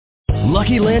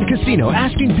Lucky Land Casino,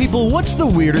 asking people, what's the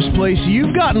weirdest place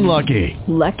you've gotten lucky?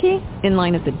 Lucky? In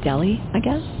line at the deli, I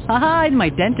guess? Aha, in my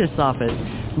dentist's office.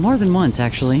 More than once,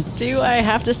 actually. Do I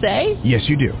have to say? Yes,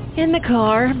 you do. In the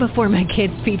car before my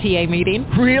kids' PTA meeting.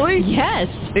 Really? Yes.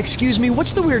 Excuse me,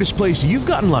 what's the weirdest place you've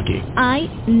gotten lucky? I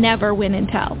never win and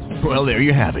tell. Well, there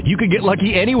you have it. You can get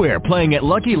lucky anywhere, playing at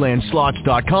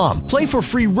LuckyLandSlots.com. Play for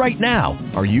free right now.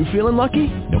 Are you feeling lucky?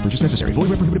 No purchase necessary. Void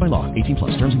where prohibited by law. 18+.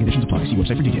 Terms and conditions apply. See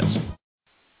website for details.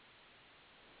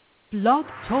 Blog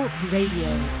Talk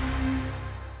Radio.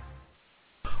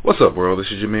 What's up, world?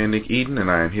 This is your man, Nick Eden, and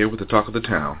I am here with the talk of the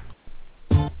town.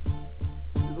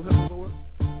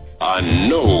 I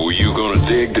know you're gonna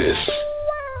dig this.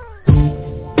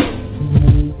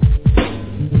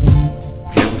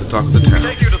 Here with the talk of the town. We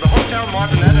take you to the Hotel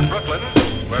Martinet in Brooklyn,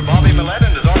 where Bobby Millett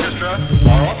and his orchestra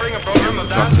are offering a program of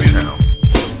dance music.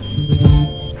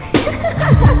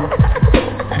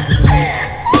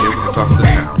 Here with the talk of the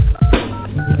town.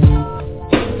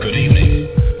 Good evening.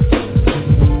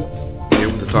 Here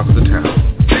with the talk of the town.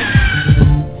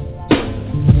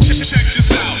 Check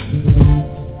this out.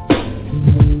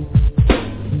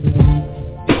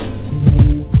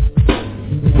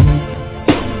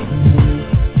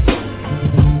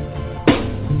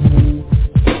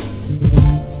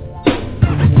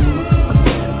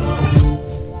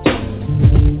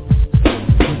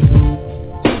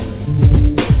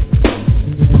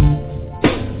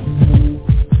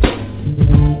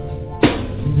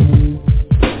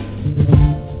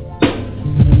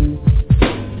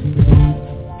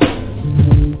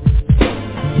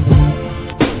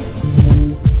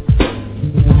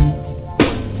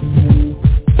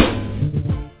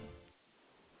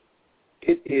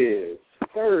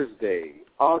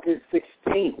 August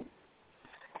 16th.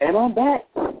 And I'm back,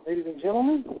 ladies and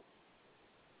gentlemen.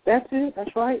 That's it.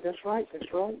 That's right.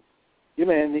 Your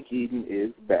man, Nick Eden,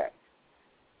 is back.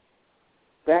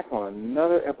 Back on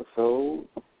another episode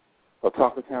of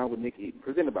Talk of Town with Nick Eden,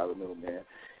 presented by the Middleman.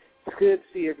 It's good to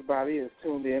see everybody that's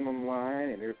tuned in online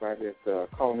and everybody that's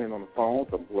calling in on the phone.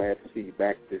 So I'm glad to see you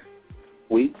back this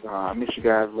week. I missed you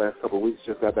guys the last couple of weeks.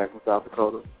 Just got back from South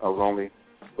Dakota. I was the only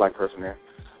black person there.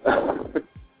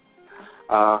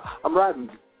 I'm riding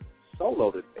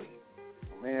solo today.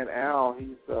 Man, Al,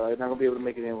 he's not going to be able to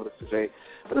make it in with us today.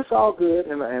 But it's all good,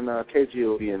 and KG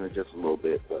will be in just a little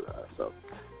bit. But so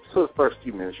the first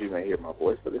few minutes you may hear my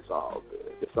voice, but it's all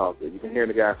good. It's all good. You've been hearing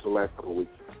the guys for the last couple of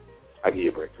weeks. I give you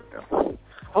a break from them.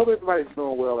 I hope everybody's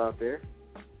doing well out there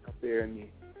in the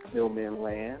Middleman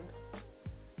land.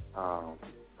 I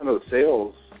know the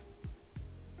sales,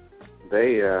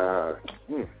 they, I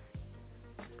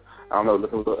don't know,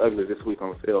 looking a little ugly this week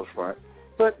on the sales front,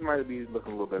 but it might be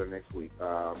looking a little better next week.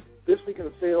 This week in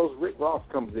the sales, Rick Ross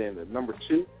comes in at number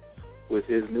 2 with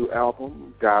his new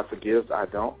album, God Forgives, I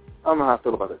Don't. I don't know how I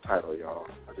feel about that title, y'all.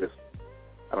 I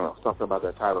don't know, something about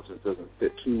that title just doesn't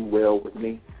fit too well with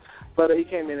me. But he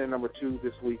came in at number 2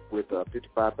 this week with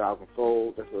 55,000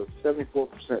 sold. That's a 74%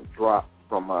 drop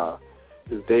from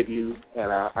his debut,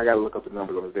 and I got to look up the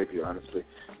numbers on his debut, honestly.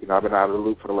 You know, I've been out of the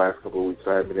loop for the last couple of weeks,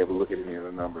 so I haven't been able to look at any of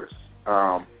the numbers.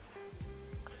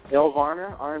 Elle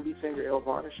Varner, R&B singer Elle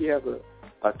Varner, she has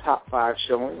a top 5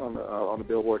 showing on the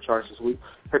Billboard charts this week.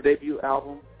 Her debut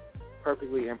album,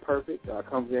 Perfectly Imperfect,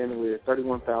 comes in with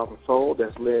 31,000 sold.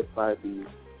 That's led by the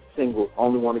single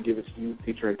Only Want to Give It to You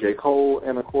featuring J. Cole,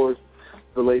 and, of course,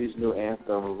 the ladies' new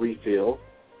anthem, Refill.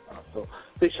 So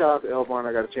big shout out to Elle Varner.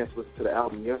 I got a chance to listen to the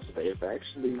album yesterday. It's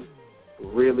actually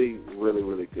really, really,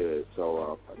 really good.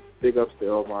 So big ups to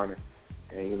Elle Varner.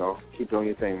 And, you know, keep doing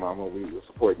your thing, Mama. We're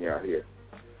supporting you out here.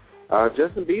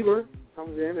 Justin Bieber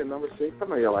comes in at number 6. I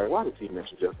know y'all like, why does he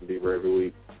mention Justin Bieber every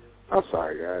week? I'm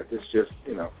sorry, guys. It's just,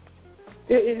 you know,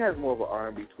 it has more of an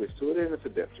R&B twist to it, and it's a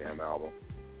Def Jam album.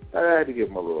 I had to give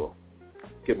him a little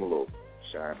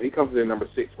shine. But he comes in at number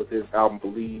 6 with his album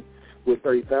Believe with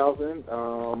 30,000.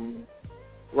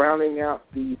 Rounding out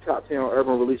the top 10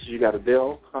 urban releases, you got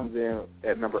Adele, comes in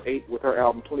at number 8 with her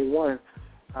album 21,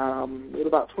 with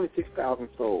about 26,000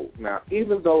 sold. Now,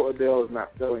 even though Adele is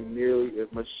not selling nearly as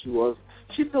much as she was,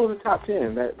 she's still in the top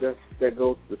 10. That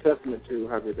goes the testament to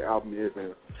how good the album is,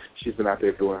 and she's been out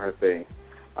there doing her thing.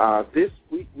 This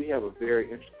week we have a very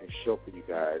interesting show for you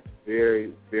guys.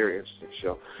 Very, very interesting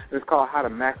show. And it's called How to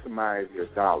Maximize Your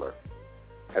Dollar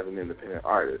as an Independent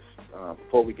Artist.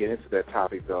 Before we get into that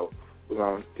topic, though, we're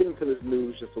going to get into this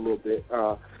news just a little bit.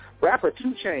 Rapper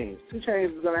 2 Chainz. 2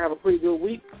 Chainz is going to have a pretty good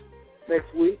week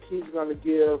next week. He's going to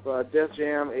give Def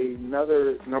Jam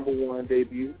another number 1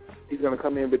 debut. He's going to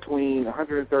come in between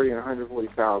 130 and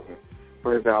 140,000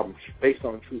 for his album based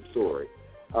on a true story.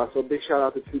 So big shout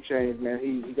out to 2 Chainz, man.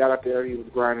 He got out there. He was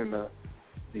grinding the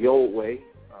the old way,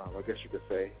 I guess you could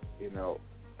say, getting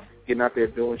out there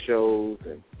doing shows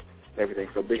and everything.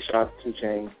 So big shout out to 2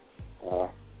 Chainz,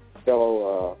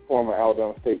 fellow former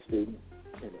Alabama State student.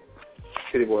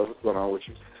 City boy, what's going on with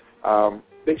you?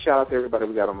 Big shout out to everybody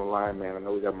we got on the line, man. I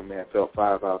know we got my man Felt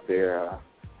 5 out there.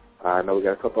 I know we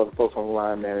got a couple other folks on the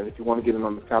line, man. And if you want to get in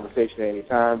on this conversation at any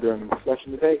time during the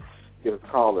discussion today, give us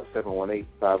a call at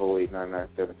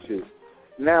 718-508-9972.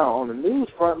 Now, on the news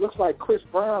front, looks like Chris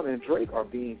Brown and Drake are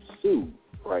being sued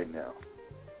right now.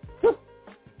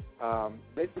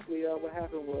 Basically, what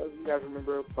happened was, you guys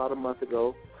remember about a month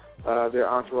ago, their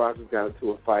entourages got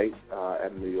into a fight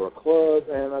at a New York club,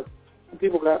 and some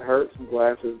people got hurt, some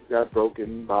glasses got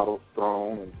broken, bottles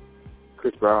thrown, and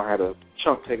Chris Brown had a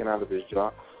chunk taken out of his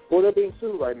jaw. Well, they're being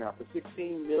sued right now for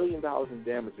 $16 million in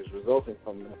damages resulting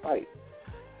from the fight.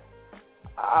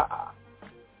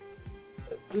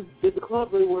 Did the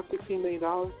club really worth $16 million?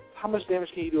 How much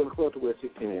damage can you do in a club to worth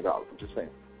 $16 million? I'm just saying.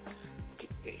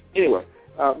 Anyway,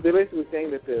 they're basically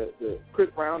saying that the Chris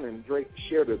Brown and Drake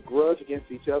shared a grudge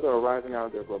against each other arising out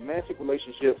of their romantic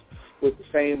relationships with the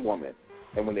same woman.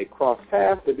 And when they crossed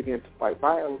paths, they began to fight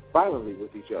violently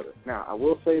with each other. Now, I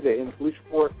will say that in the police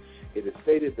report, it is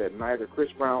stated that neither Chris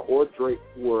Brown or Drake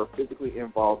were physically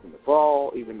involved in the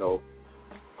brawl, even though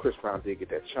Chris Brown did get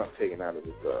that chunk taken out of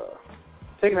his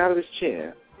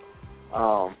chin.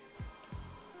 I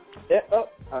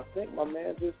think my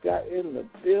man just got in the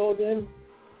building.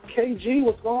 KG,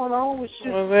 what's going on with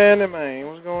you? What's happening, man?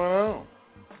 What's going on?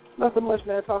 Nothing much,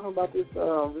 man. Talking about this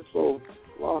little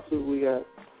lawsuit we got.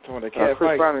 Talking about the cat Chris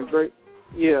fight? Brown and Drake.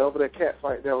 Yeah, over that cat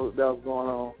fight that was going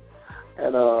on.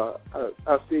 And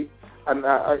I see, and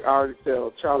I already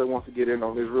tell Charlie wants to get in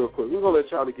on this real quick. We're going to let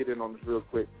Charlie get in on this real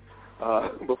quick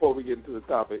before we get into the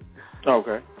topic.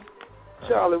 Okay.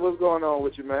 Charlie, what's going on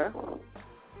with you, man?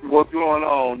 What's going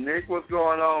on, Nick? What's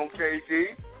going on,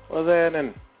 KG? What's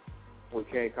happening? We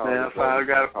can't call Man, I finally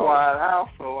got a quiet house,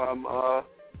 so I'm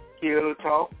here to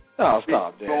talk. Oh, stop that.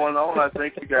 What's going on? I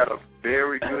think you got a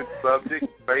very good subject,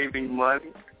 saving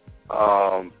money.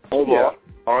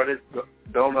 Artists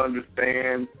don't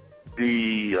understand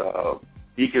the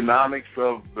economics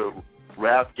of the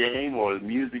rap game or the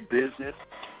music business.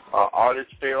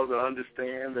 Artists fail to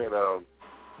understand that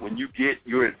when you get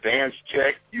your advance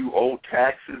check, you owe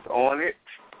taxes on it.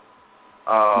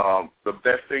 The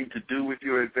best thing to do with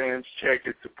your advance check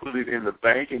is to put it in the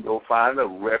bank and go find a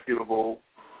reputable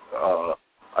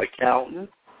accountant,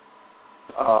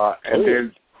 and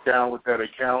then sit down with that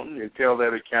accountant and tell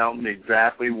that accountant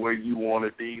exactly where you want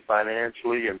to be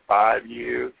financially in 5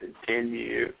 years, in 10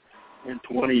 years, in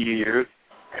 20 years,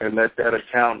 and let that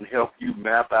accountant help you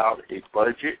map out a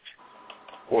budget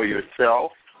for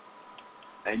yourself,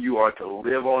 and you are to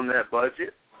live on that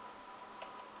budget.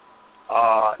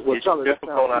 Well, it's Charlie,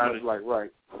 difficult. that sounds like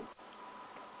right.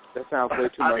 That sounds way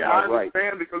too much like I right.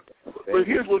 understand because, but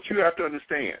here's what you have to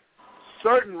understand.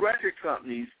 Certain record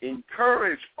companies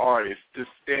encourage artists to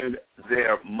spend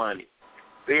their money.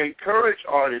 They encourage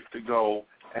artists to go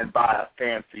and buy a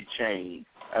fancy chain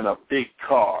and a big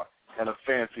car and a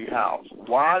fancy house.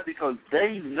 Why? Because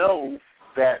they know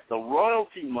that the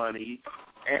royalty money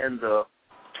and the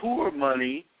tour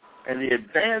money and the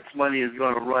advance money is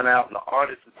going to run out, and the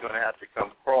artist is going to have to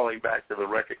come crawling back to the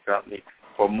record company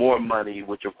for more money,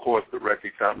 which, of course, the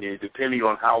record company, depending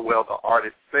on how well the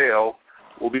artist sells,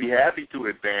 will be happy to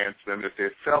advance them if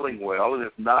they're selling well, and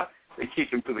if not, they kick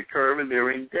them to the curb and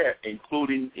they're in debt,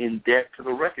 including in debt to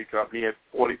the record company at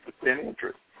 40%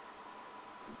 interest.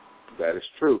 That is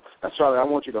true. Now, Charlie, I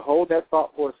want you to hold that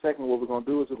thought for a second. What we're going to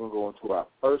do is we're going to go into our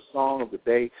first song of the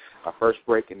day, our first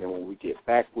break, and then when we get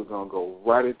back, we're going to go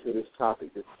right into this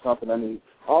topic. This is something I need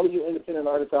all of you independent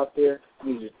artists out there. I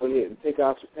need you to go ahead and take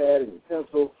out your pad and your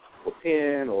pencil or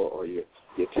pen or your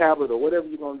tablet or whatever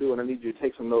you're going to do, and I need you to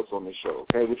take some notes on this show,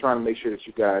 okay? We're trying to make sure that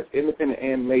you guys, independent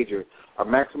and major, are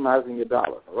maximizing your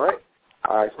dollar, all right?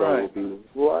 All right, so Right. we'll be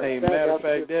right Hey, back matter of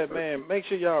after fact, this. that man, make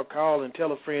sure y'all call and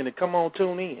tell a friend to come on,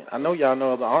 tune in. I know y'all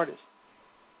know other artists.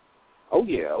 Oh,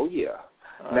 yeah.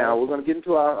 Now, we're going to get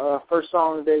into our first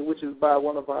song today, which is by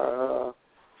one of our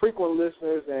frequent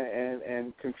listeners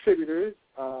and contributors.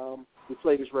 We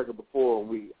played this record before, and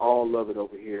we all love it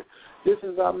over here. This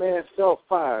is our man, Self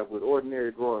 5, with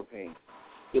Ordinary Growing Pains.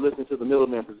 You're listening to the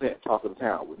Middleman Present Talk of the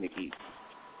Town with Nick East.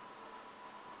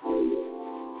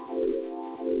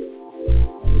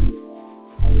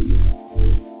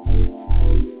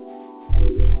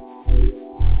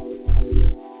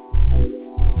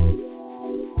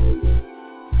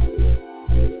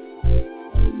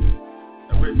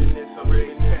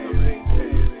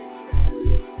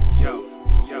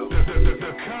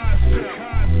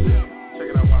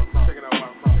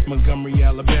 Montgomery,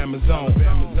 Alabama's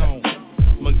own.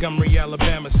 Montgomery,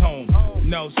 Alabama's home.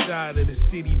 North side of the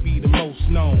city be the most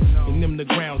known. And them the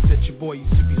grounds that your boy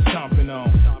used to be stomping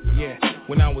on. Yeah,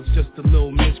 when I was just a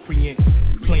little miscreant,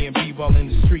 playing b-ball in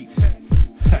the streets.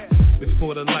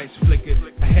 Before the lights flickered,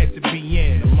 I had to be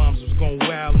in. The moms was going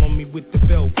wild on me with the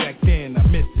belt back then. I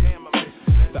missed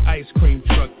it. The ice cream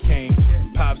truck came.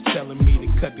 Pops telling me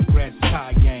to cut the grass is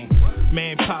high game.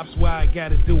 Man, Pops, why I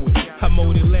gotta do it? I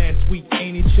mowed it last week,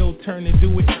 ain't it your turn to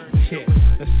do it? Yeah,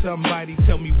 now somebody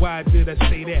tell me why did I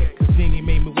say that? Cause then he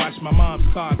made me watch my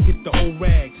mom's car get the old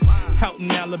rags. Out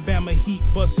in Alabama, heat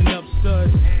busting up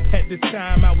studs. At the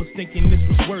time, I was thinking this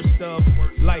was worst of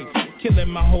life, killing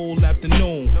my whole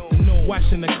afternoon.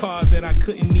 Washing the cars that I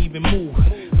couldn't even move.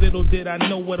 Little did I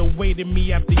know what awaited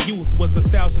me after youth was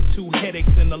 1,002 headaches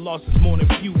and the losses more than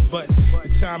few. But the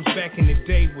times back in the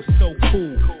day was so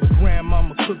cool. With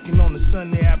grandmama cooking on the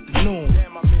Sunday afternoon.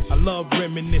 I love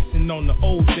reminiscing on the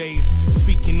old days,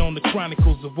 speaking on the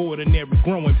chronicles of ordinary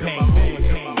growing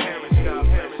pain.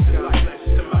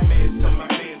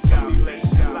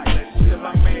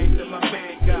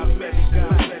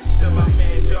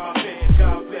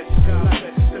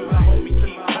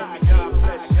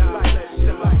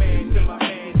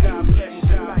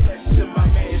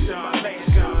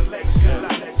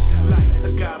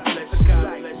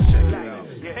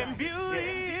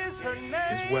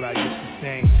 What I used to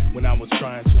sing when I was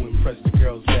trying to impress the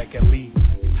girls back at Lee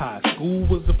High. School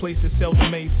was the place that seldom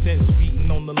made sense.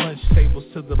 Beating on the lunch tables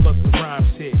to the Busta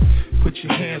Rhymes hit. Put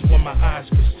your hands where my eyes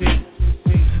could see.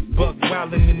 Buck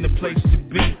wildin' in the place to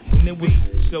be. And it was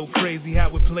so crazy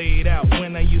how it played out.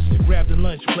 When I used to grab the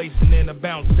lunch place and then I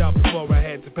bounced out before I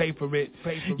had to pay for it.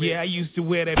 Yeah, I used to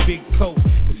wear that big coat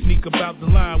and sneak about the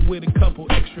line with a couple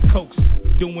extra cokes.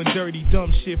 Doing dirty,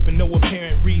 dumb shit for no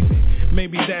apparent reason.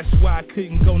 Maybe that's why I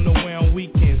couldn't go nowhere on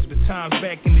weekends. The times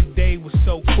back in the day was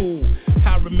so cool.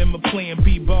 I remember playing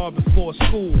b-ball before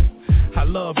school. I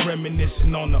love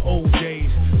reminiscing on the old days,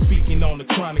 speaking on the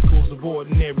chronicles of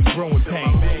ordinary growing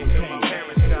pain.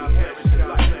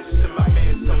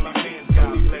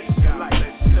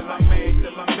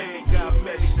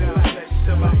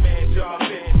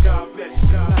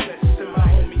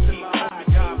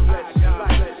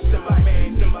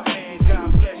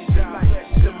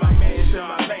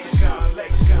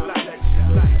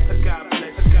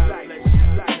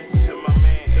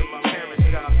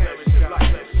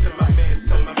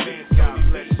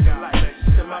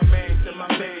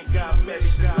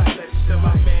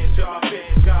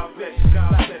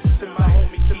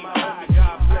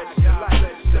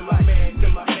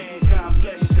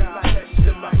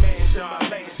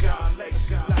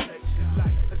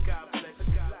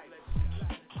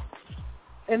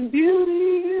 And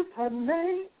beauty is her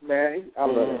name. Man, I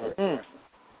love it.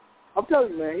 I'm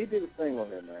telling you, man, he did his thing on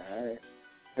there, man.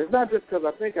 It's not just because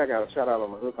I think I got a shout out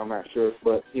on the hook. I'm not sure,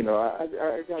 but you know, I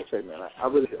gotta say, man,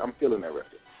 I'm feeling that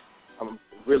record. I'm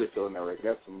really feeling that record.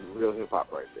 That's some real hip hop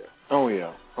right there. Oh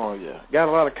yeah. Got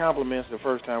a lot of compliments the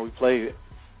first time we played it.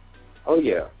 Oh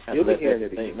yeah, you'll be hearing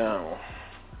it again. Now.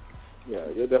 Yeah,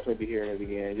 you'll definitely be hearing it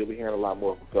again. You'll be hearing a lot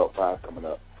more from Felt 5 coming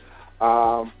up.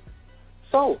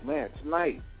 So, man,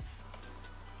 tonight,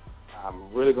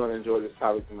 I'm really going to enjoy this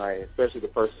topic tonight, especially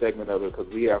the first segment of it,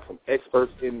 because we have some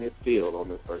experts in this field on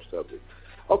this first subject.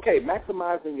 Okay,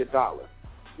 maximizing your dollar.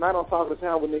 Tonight on Talk of the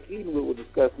Town with Nick Eden, we will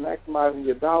discuss maximizing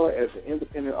your dollar as an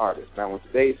independent artist. Now, in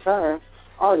today's time,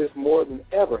 artists more than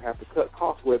ever have to cut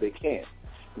costs where they can.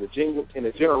 In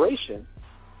the generation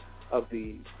of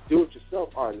the do-it-yourself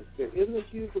artists, there isn't a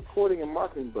huge recording and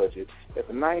marketing budget that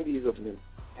the 90s of them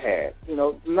had. You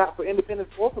know, not for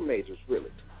independents or for majors,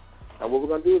 really. Now, what we're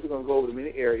going to do is we're going to go over the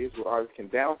many areas where artists can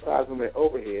downsize on their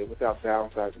overhead without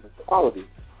downsizing the quality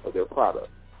of their product.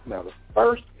 Now, the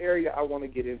first area I want to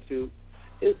get into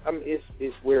is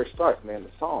where it starts, man,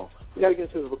 the song. We got to get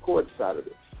into the recording side of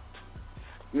this.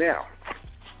 Now,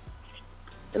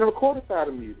 in the recording side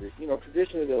of music, you know,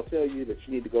 traditionally they'll tell you that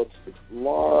you need to go to this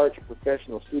large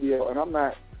professional studio, and I'm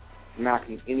not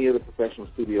knocking any of the professional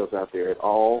studios out there at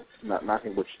all. I'm not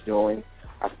knocking what you're doing.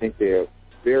 I think they're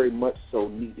very much so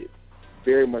needed.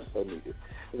 Very much so needed.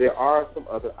 There are some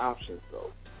other options,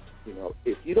 though. You know,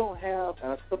 if you don't have,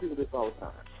 and I tell people this all the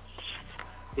time,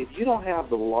 if you don't have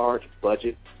the large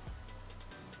budget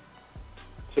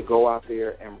to go out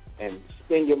there and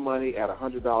spend your money at a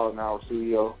 $100 an hour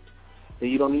studio, then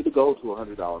you don't need to go to a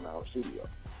 $100 an hour studio.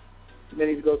 You may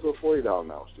need to go to a $40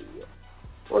 an hour studio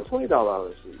or a $20 an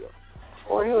hour studio.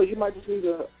 Or, hell, you might just need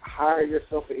to hire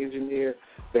yourself an engineer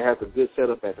that has a good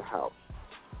setup at the house.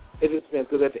 It just depends,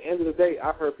 because at the end of the day,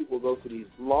 I've heard people go to these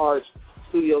large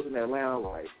studios in Atlanta,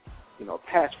 like, you know,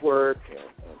 Patchwork and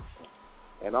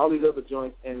and all these other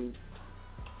joints, and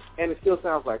it still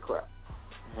sounds like crap.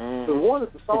 Mm-hmm. So one,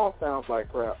 if the song sounds like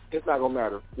crap, it's not going to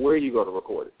matter where you go to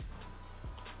record it.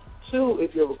 Two,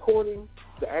 if you're recording,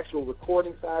 the actual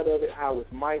recording side of it, how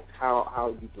it's mic'd,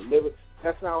 how you deliver,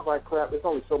 that sounds like crap. There's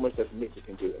only so much that the mixer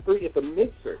can do. And three, if the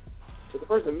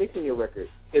person mixing your record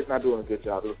is not doing a good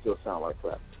job, it'll still sound like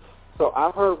crap. So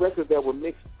I've heard records that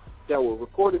were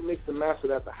recorded, mixed, and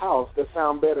mastered at the house that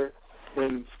sound better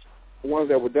than ones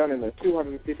that were done in a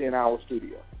 250-hour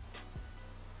studio.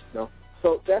 No.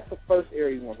 So that's the first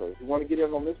area you want to go. You want to get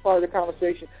in on this part of the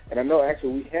conversation, and I know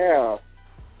actually we have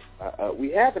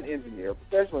an engineer, a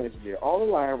professional engineer, on the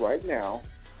line right now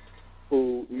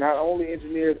who not only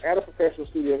engineers at a professional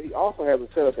studio, he also has a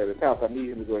setup at his house. I need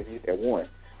him to go ahead and hit that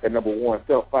number 1,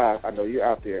 Felt 5. I know you're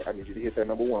out there. I need you to hit that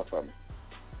number 1 for me.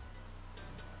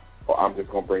 Or I'm just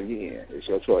going to bring you in. It's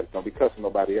your choice. Don't be cussing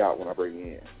nobody out when I bring you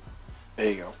in.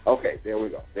 There you go. Okay, there we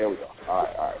go. All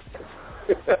right.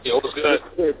 Yo, what's good?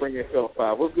 Let's bring in Felt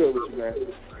 5. What's good with you, man?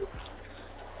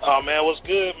 Oh, man, what's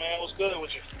good, man? What's good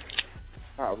with you?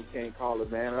 Oh, we can't call it,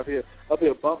 man. Up here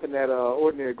bumping that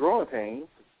Ordinary Growing Pains.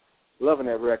 Loving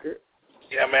that record.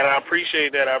 Yeah, man, I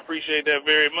appreciate that. I appreciate that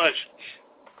very much.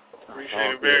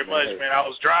 Appreciate it very much, man. I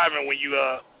was driving when you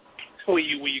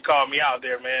called me out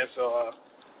there, man. So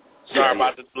sorry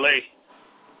about the delay.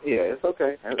 Yeah, it's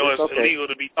okay. It's illegal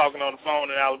to be talking on the phone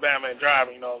in Alabama and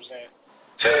driving. You know what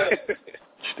I'm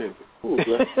saying? Ooh,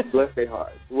 bless their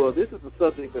hearts. Well, this is a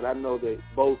subject that I know that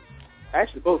both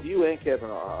you and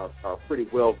Kevin are pretty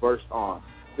well versed on.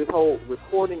 This whole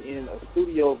recording in a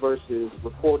studio versus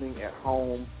recording at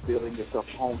home, building yourself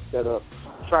a home setup,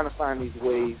 trying to find these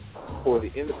ways for the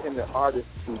independent artists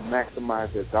to maximize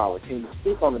their dollar. Can you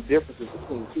speak on the differences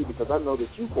between the two? Because I know that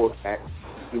you both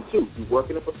do too. You work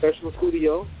in a professional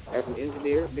studio as an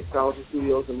engineer, Mixology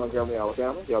Studios in Montgomery,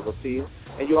 Alabama. Y'all go see it.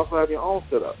 And you also have your own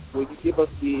setup. Will you give us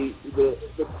the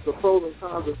pros and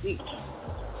cons of each?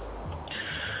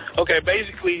 Okay,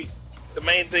 basically, the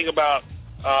main thing about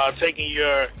taking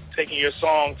your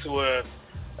song to a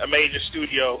major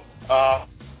studio,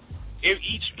 if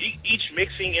each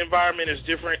mixing environment is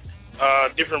different.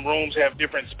 Different rooms have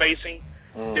different spacing,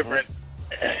 different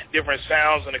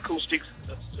sounds and acoustic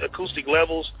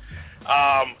levels.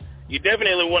 You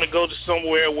definitely want to go to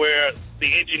somewhere where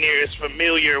the engineer is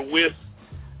familiar with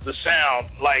the sound.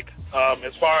 Like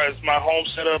as far as my home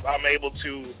setup, I'm able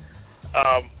to.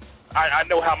 I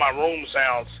know how my room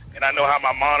sounds, and I know how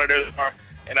my monitors are,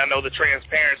 and I know the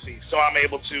transparency. So I'm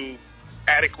able to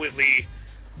adequately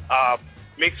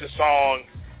mix a song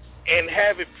and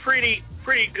have it pretty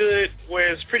good,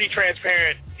 where it's pretty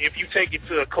transparent. If you take it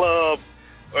to a club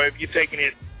or if you're taking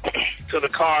it to the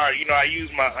car, you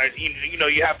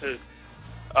have to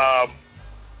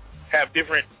have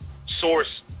different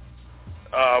sources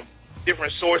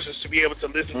to be able to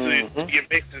listen to your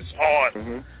mixes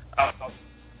on.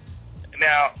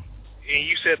 Now, and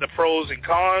you said the pros and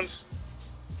cons.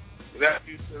 Is that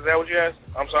what you asked?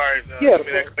 I'm sorry.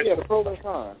 The pros and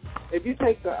cons. If you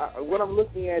take what I'm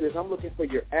looking at is I'm looking for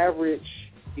your average,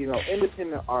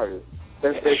 independent artist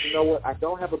that says, you know what, I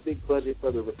don't have a big budget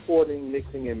for the recording,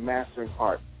 mixing, and mastering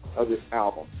part of this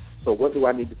album. So what do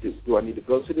I need to do? Do I need to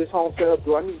go to this home setup?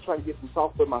 Do I need to try to get some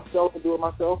software myself and do it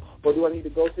myself? Or do I need to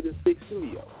go to this big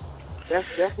studio? That's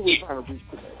what we're trying to reach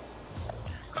today.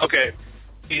 Okay.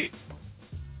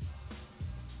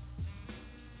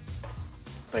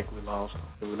 I think we lost.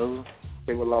 Did we lose him? I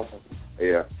think we lost him.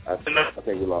 Yeah, I think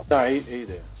we lost him. No, he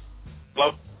there.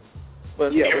 Hello?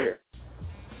 But yeah, we're here.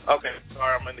 Okay,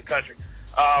 sorry, I'm in the country.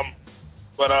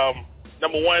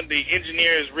 Number one, the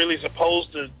engineer is really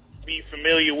supposed to be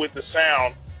familiar with the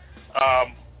sound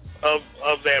of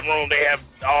that room. They have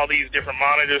all these different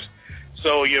monitors,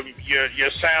 so your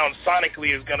sound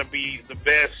sonically is going to be the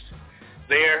best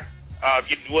there.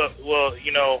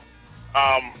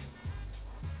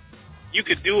 You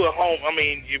could do a home. I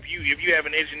mean, if you have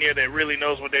an engineer that really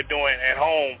knows what they're doing at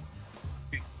home,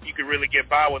 you could really get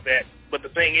by with that. But the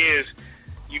thing is,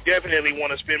 you definitely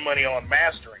want to spend money on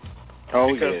mastering.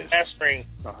 Oh, because yes. mastering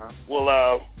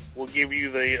will give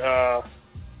you the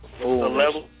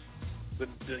level,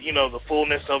 the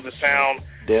fullness of the sound.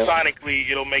 Definitely. Sonically,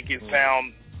 it'll make it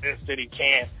sound best that it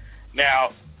can.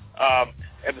 Now,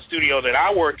 at the studio that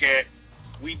I work at,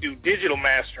 we do digital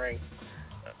mastering,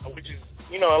 which is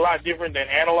a lot different than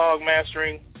analog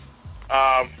mastering.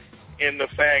 In the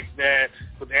fact that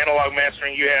with analog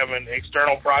mastering, you have an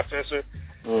external processor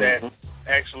that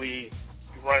actually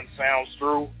runs sounds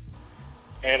through,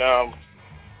 and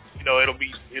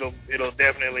it'll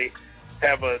definitely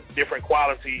have a different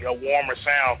quality, a warmer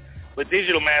sound. But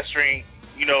digital mastering,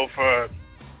 for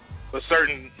but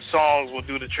certain songs will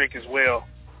do the trick as well.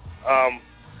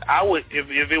 I would,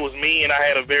 if it was me and I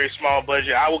had a very small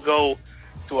budget, I would go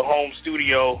to a home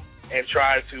studio and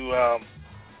try to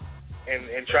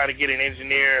and try to get an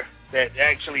engineer that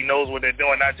actually knows what they're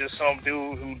doing, not just some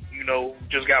dude who, you know,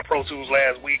 just got Pro Tools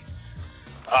last week.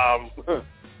 And because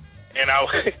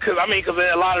there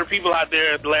are a lot of people out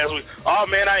there last week, oh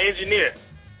man, I engineer.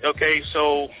 Okay,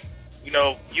 so, you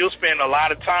know, you'll spend a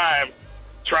lot of time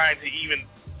trying to even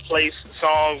place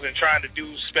songs and trying to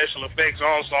do special effects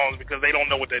on songs because they don't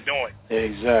know what they're doing.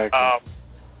 Exactly.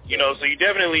 You know, so you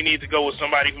definitely need to go with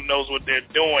somebody who knows what they're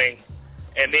doing,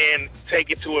 and then take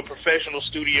it to a professional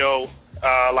studio,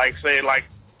 like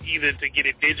either to get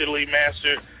it digitally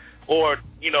mastered, or,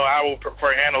 you know, I would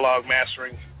prefer analog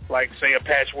mastering, like say a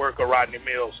Patchwork or Rodney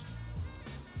Mills.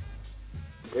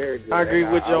 Very good. I agree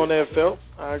with you on that, Phil.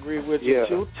 I agree with you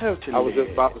too. Totally. I was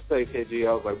just about to say, KG,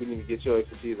 I was like, we need to get your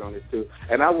expertise on this too.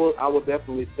 And I will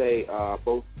definitely say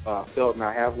both Phil and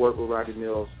I have worked with Rodney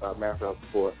Mills, Master House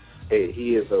before.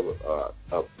 He is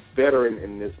a veteran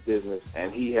in this business,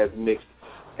 and he has mixed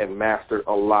and mastered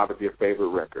a lot of your favorite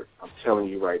records. I'm telling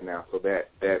you right now. So that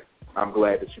I'm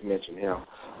glad that you mentioned him.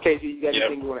 KG, you got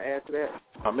anything you want to add to that?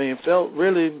 I mean, Phil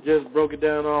really just broke it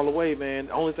down all the way, man.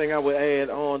 The only thing I would add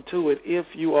on to it, if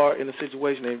you are in a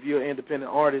situation, if you're an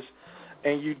independent artist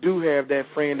and you do have that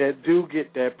friend that do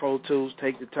get that Pro Tools,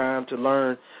 take the time to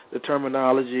learn the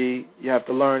terminology. You have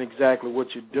to learn exactly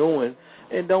what you're doing,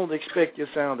 and don't expect your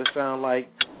sound to sound like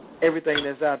everything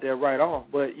that's out there right off.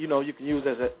 But, you know, you can use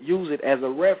it as a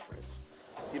reference,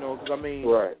 you know, because, I mean,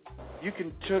 right. You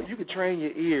can train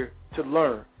your ear to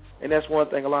learn. And that's one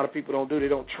thing a lot of people don't do. They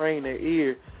don't train their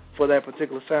ear for that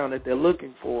particular sound that they're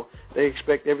looking for. They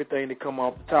expect everything to come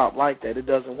off the top like that. It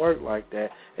doesn't work like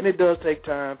that. And it does take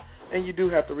time, and you do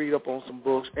have to read up on some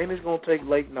books, and it's going to take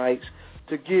late nights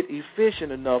to get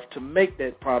efficient enough to make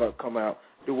that product come out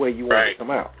the way you want it to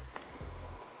come out.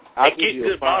 I'll give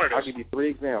you 3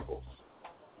 examples.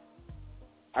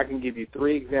 I can give you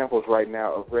 3 examples right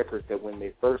now of records that when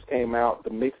they first came out, the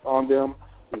mix on them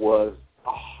was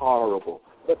horrible.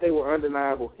 But they were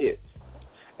undeniable hits.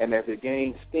 And as it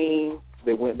gained steam,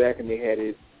 they went back and they had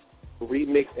it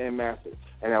remixed and mastered.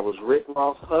 And that was Rick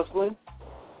Ross Hustlin',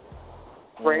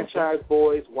 Franchise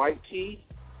Boys White Tee,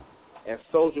 and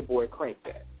Soulja Boy Crank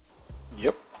That.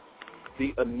 Yep.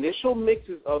 The initial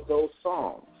mixes of those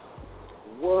songs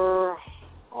were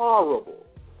horrible.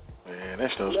 Man,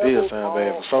 that stuff still sound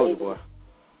bad for Soulja Boy.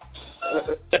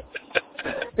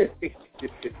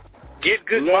 Get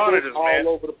good monitors, man.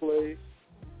 All over the place.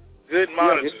 Good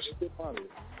monitors. Good monitors.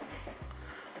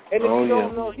 And if you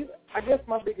don't know, I guess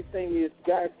my biggest thing is,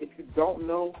 guys, if you don't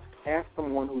know, ask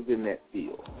someone who's in that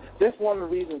field. That's one of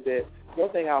the reasons that, one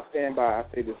thing I'll stand by, I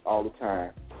say this all the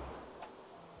time,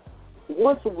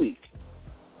 once a week,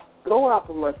 go out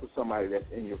to lunch with somebody that's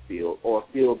in your field or a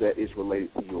field that is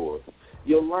related to yours.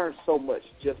 You'll learn so much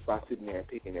just by sitting there and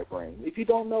picking their brain. If you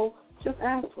don't know, just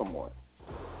ask someone.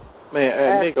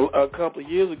 Man, Nick, a couple of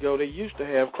years ago, they used to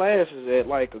have classes at,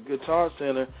 like, a Guitar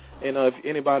Center, and if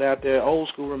anybody out there old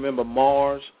school remember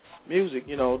Mars Music,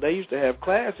 you know, they used to have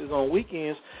classes on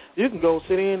weekends. You can go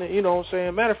sit in, and, you know what I'm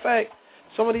saying? Matter of fact,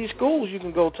 some of these schools you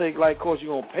can go take, like, of course,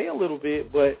 you're going to pay a little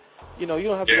bit, but, you know, you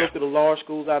don't have to go to the large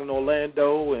schools out in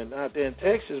Orlando and out there in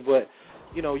Texas, but,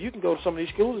 you know, you can go to some of these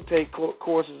schools and take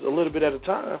courses a little bit at a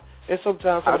time, and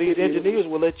sometimes some of these engineers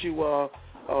will let you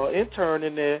intern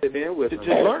in there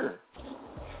to learn.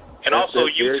 And also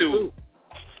YouTube.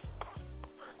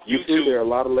 YouTube, there are a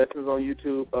lot of lessons on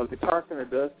YouTube. Guitar Center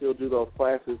does still do those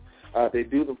classes. They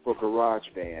do them for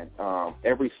GarageBand.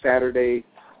 Every Saturday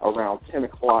around 10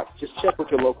 o'clock, just check with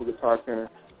your local Guitar Center.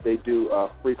 They do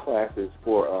free classes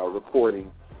for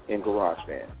recording in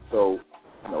GarageBand. So,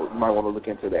 you know, you might want to look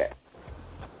into that.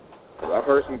 I've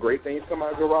heard some great things come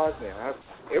out of GarageBand.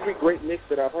 Every great mix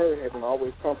that I've heard hasn't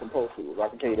always come from Pro Tools. I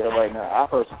can tell you that right now.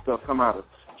 I've heard some stuff come out of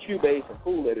Cubase and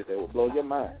Cool Edit that will blow your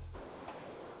mind.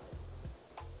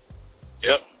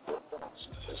 Yep.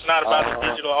 It's not about a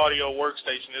digital audio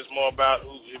workstation. It's more about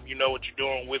if you know what you're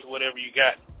doing with whatever you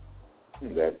got.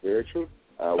 That's very true.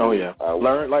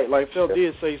 Learn, like Phil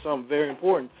did say something very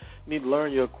important. You need to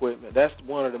learn your equipment. That's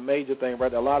one of the major things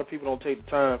right there. A lot of people don't take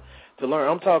the time to learn.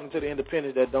 I'm talking to the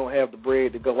independents that don't have the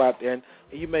bread to go out there, and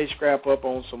you may scrap up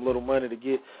on some little money to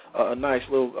get a nice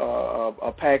little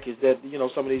a package that, you know,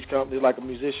 some of these companies like a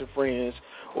Musician Friends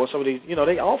or some of these, you know,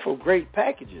 they offer great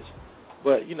packages.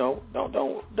 But, you know, don't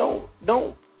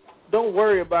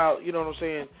worry about, you know what I'm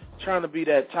saying, trying to be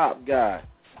that top guy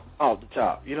off the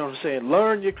top. You know what I'm saying?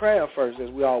 Learn your craft first,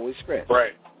 as we always stress.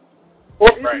 Right.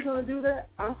 Or if you're going to do that,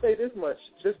 I'll say this much,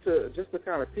 just to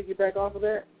kind of piggyback off of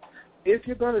that. if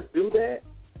you're going to do that,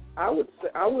 I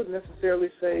wouldn't necessarily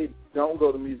say don't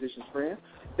go to Musician's Friend.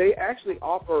 They actually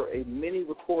offer a mini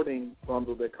recording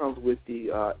bundle that comes with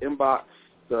the Inbox.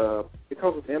 It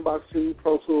comes with the Inbox 2,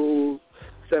 Pro Tools,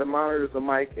 set of monitors, a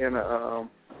mic, and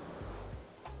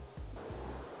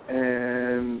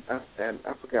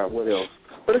I forgot what else.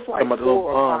 But it's like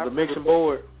the mixing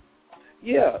board.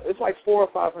 Yeah, it's like $400 or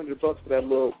 $500 for that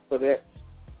little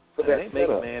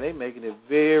They making it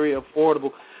very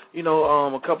affordable. You know,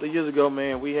 a couple of years ago,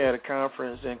 man, we had a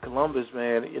conference in Columbus,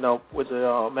 man, you know, with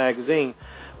the magazine.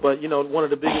 But, you know, one of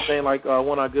the biggest things, like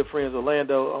one of our good friends,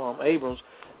 Orlando Abrams,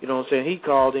 you know what I'm saying, he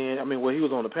called in, he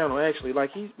was on the panel, actually.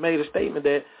 Like, he made a statement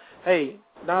that, hey,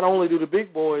 not only do the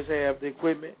big boys have the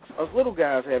equipment, us little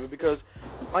guys have it, because,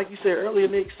 like you said earlier,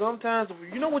 Nick, sometimes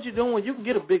if you know what you're doing, you can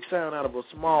get a big sound out of a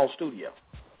small studio.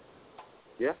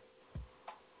 Yeah,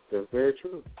 that's very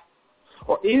true.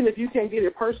 Or even if you can't get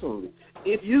it personally,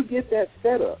 if you get that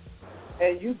set up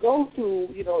and you go to,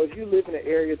 you know, if you live in an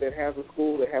area that has a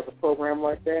school that has a program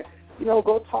like that, you know,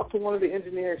 go talk to one of the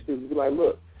engineering students. Be like,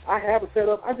 look, I have a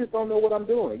setup. I just don't know what I'm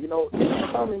doing. You know,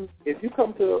 if you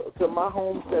come to my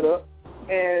home setup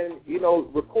and, you know,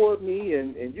 record me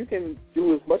and you can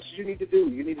do as much as you need to do.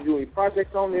 You need to do any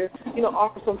projects on there. You know,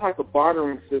 offer some type of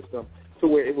bartering system to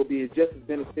where it will be just as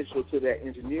beneficial to that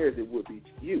engineer as it would be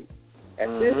to you. At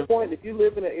this point, if you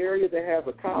live in an area that has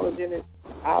a college in it,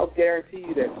 I'll guarantee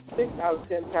you that 6 out of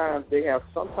 10 times they have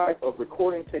some type of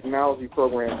recording technology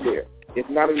program there. If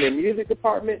not in their music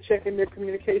department, check in their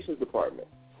communications department.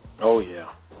 Oh, yeah.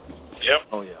 Yep.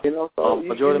 Oh, yeah. You know, so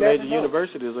majority of major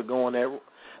universities are going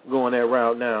that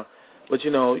route now. But,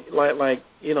 you know, like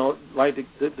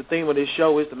the theme of this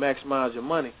show is to maximize your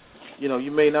money. You know, you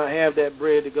may not have that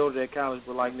bread to go to that college,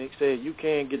 but like Nick said, you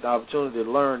can get the opportunity to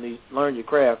learn your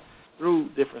craft through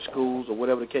different schools or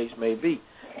whatever the case may be,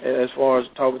 as far as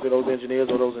talking to those engineers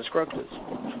or those instructors.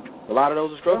 A lot of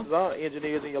those instructors are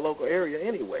engineers in your local area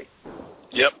anyway.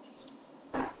 Yep.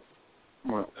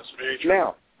 That's very true.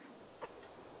 Now,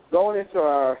 going into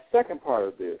our second part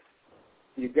of this,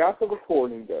 you got the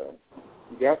recording done.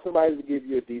 You got somebody to give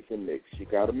you a decent mix. You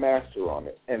got a master on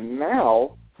it. And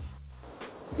now,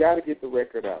 you got to get the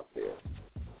record out there.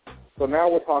 So now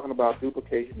we're talking about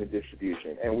duplication and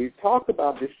distribution. And we've talked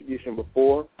about distribution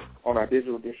before on our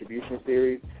digital distribution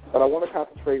series, but I want to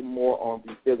concentrate more on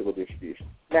the physical distribution.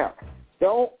 Now,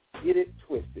 don't get it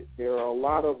twisted. There are a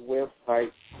lot of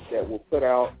websites that will put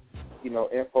out, you know,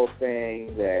 info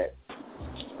saying that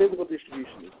physical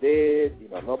distribution is dead. You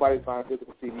know, nobody's buying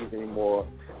physical CDs anymore.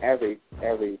 As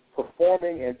a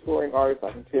performing and touring artist,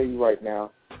 I can tell you right now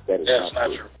that is not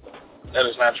true. That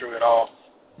is not true at all.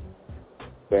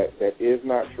 That is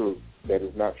not true. That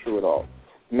is not true at all.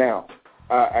 Now,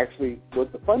 actually,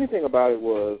 what the funny thing about it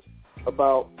was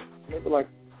about maybe like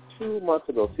 2 months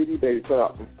ago, CD Baby put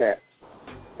out some stats,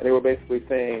 and they were basically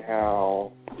saying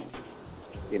how,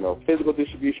 you know, physical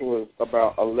distribution was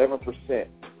about 11%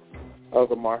 of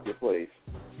the marketplace.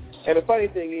 And the funny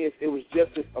thing is, it was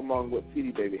just among what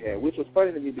CD Baby had, which was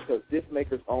funny to me because disc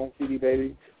makers own CD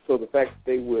Baby, so the fact that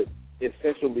they would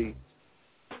essentially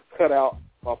cut out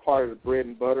a part of the bread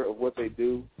and butter of what they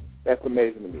do, that's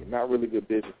amazing to me. Not really good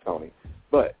business, Tony.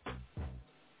 But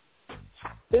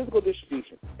physical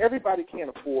distribution, everybody can't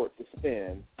afford to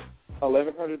spend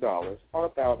 $1,100 on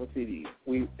 1,000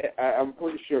 CDs. I'm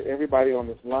pretty sure everybody on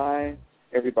this line,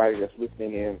 everybody that's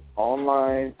listening in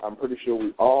online, I'm pretty sure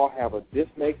we all have a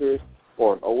disc makers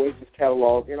or an Oasis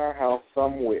catalog in our house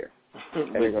somewhere.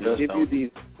 And they're going to give you these.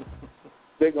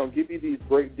 They're going to give you these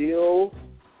great deals.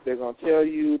 They're going to tell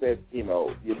you that, you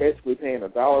know, you're basically paying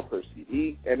 $1 per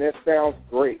CD, and that sounds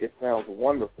great. It sounds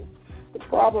wonderful. The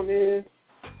problem is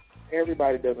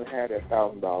everybody doesn't have that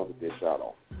 $1,000 to dish out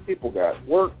on. People got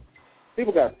work.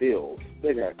 People got bills.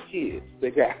 They got kids.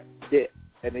 They got debt,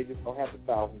 and they just don't have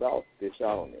the $1,000 to dish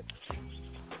out on it.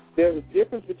 There's a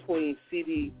difference between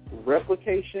CD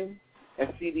replication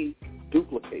and CD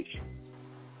duplication.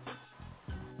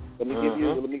 Let me give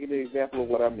you an example of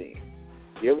what I mean.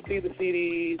 You ever see the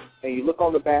CDs and you look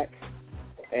on the back,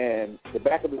 and the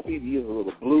back of the CD is a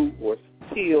little blue or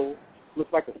teal,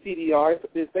 looks like a CDR.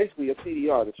 It's basically a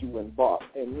CDR that you went and bought,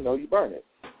 and, you know, you burn it.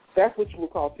 That's what you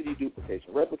would call CD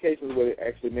duplication. Replication is where they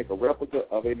actually make a replica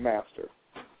of a master.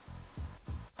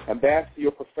 And that's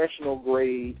your professional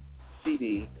grade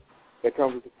CD that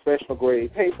comes with the professional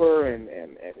grade paper, and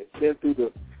it's been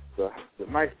through the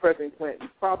nice pressing plant.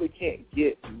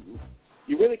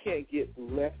 You really can't get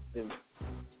less than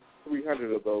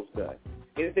 300 of those done.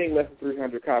 Anything less than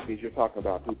 300 copies, you're talking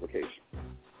about duplication.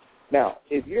 Now,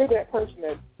 if you're that person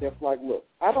that's like, look,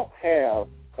 I don't have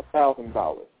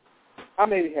 $1,000. I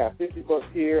maybe have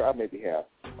 $50 here. I maybe have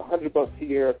 $100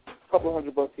 here, a couple of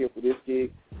 $100 here for this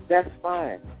gig. That's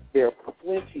fine. There are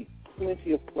plenty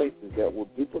of places that will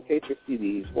duplicate your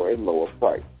CDs for a lower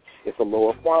price. It's a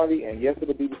lower quantity, and yes,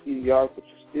 it'll be the CDRs, but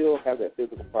you still have that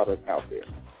physical product out there.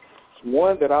 It's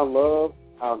one that I love.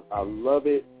 I love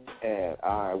it, and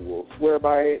I will swear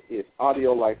by it. It's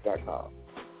audiolife.com.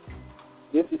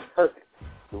 This is perfect.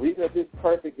 The reason that this is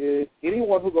perfect is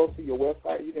anyone who goes to your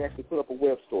website, you can actually put up a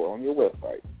web store on your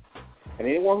website. And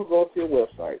anyone who goes to your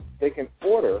website, they can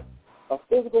order a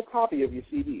physical copy of your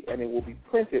CD, and it will be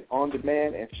printed on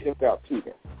demand and shipped out to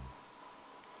them.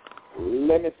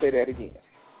 Let me say that again.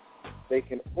 They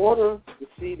can order the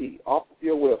CD off of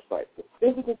your website, the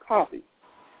physical copy,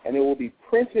 and it will be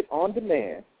printed on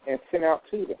demand and sent out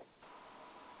to them.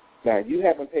 Now, you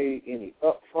haven't paid any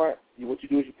upfront. What you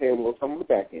do is you pay a little something on the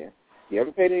back end. You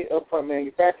haven't paid any upfront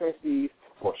manufacturing fees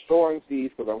or storing fees,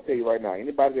 because I'm going to tell you right now,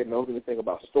 anybody that knows anything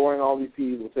about storing all these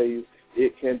fees will tell you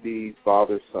it can be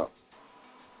bothersome.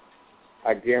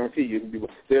 I guarantee you,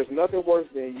 there's nothing worse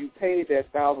than you paid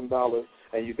that $1,000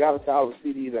 and you got 1,000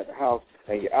 CDs at the house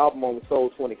and your album only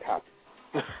sold 20 copies.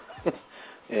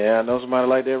 Yeah, I know somebody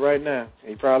like that right now.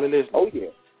 He probably listening. Oh, yeah.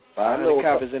 500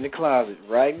 copies in the closet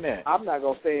right now. I'm not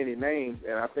going to say any names,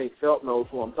 and I think Felt knows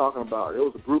who I'm talking about. It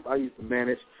was a group I used to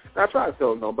manage. And I tried to tell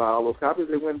them to buy all those copies.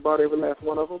 They went and bought every last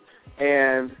one of them.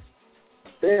 And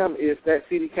damn, if that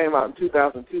CD came out in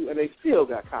 2002, and they still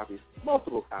got copies,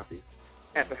 multiple copies,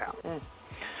 at the house.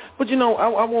 But, you know,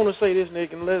 I want to say this,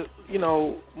 Nick, and let, you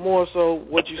know, more so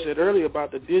what you said earlier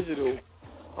about the digital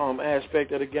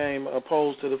aspect of the game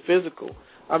opposed to the physical.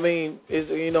 I mean,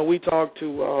 we talked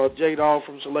to J Dawg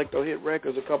from Selecto Hit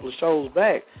Records a couple of shows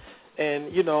back,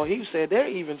 and, you know, he said they're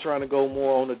even trying to go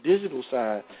more on the digital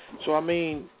side. So, I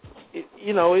mean, is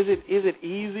it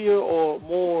easier or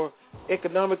more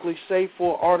economically safe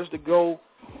for artists to go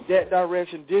that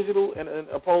direction, digital, and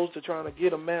opposed to trying to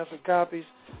get a massive copies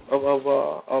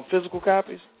of physical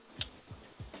copies?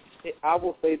 I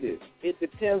will say this. It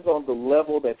depends on the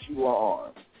level that you are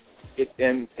on.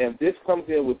 And this comes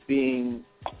in with being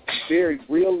very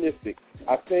realistic.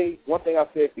 I say one thing I've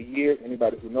said for years,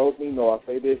 anybody who knows me know I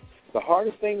say this, the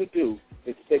hardest thing to do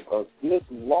is to take a good,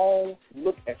 long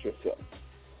look at yourself.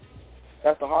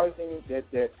 That's the hardest thing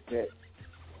that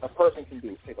a person can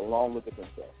do, take a long look at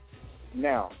themselves.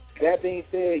 Now, that being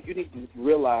said, you need to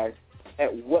realize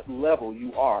at what level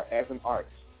you are as an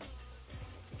artist.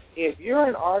 If you're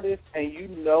an artist and you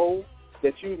know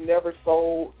that you've never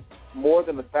sold more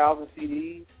than 1,000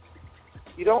 CDs,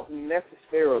 you don't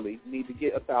necessarily need to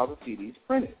get 1,000 CDs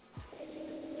printed.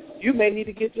 You may need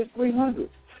to get just 300.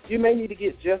 You may need to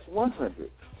get just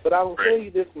 100. But I will tell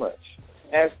you this much.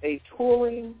 As a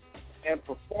touring and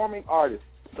performing artist,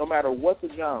 no matter what the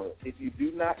genre, if you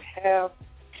do not have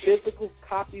physical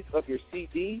copies of your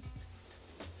CD,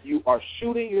 you are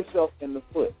shooting yourself in the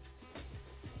foot.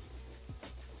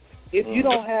 If you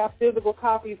don't have physical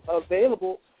copies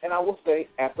available, and I will say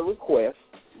at the request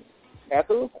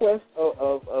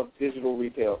of digital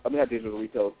retail, not digital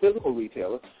retailers, physical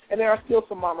retailers, and there are still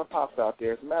some mom and pops out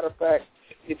there. As a matter of fact,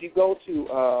 if you go to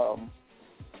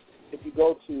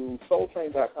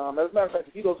SoulTrain.com, as a matter of fact,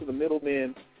 if you go to the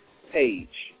Middlemen page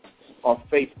on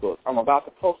Facebook, I'm about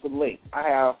to post a link. I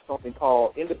have something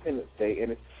called Independence Day,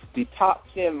 and it's the top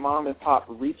 10 mom and pop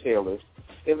retailers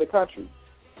in the country.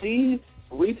 These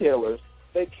retailers,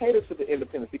 they cater to the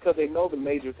independents because they know the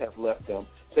majors have left them.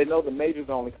 They know the majors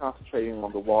are only concentrating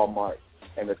on the Walmarts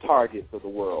and the Targets of the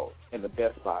world and the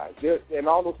Best Buys. And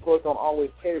all those stores don't always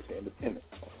cater to independents.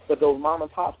 But those mom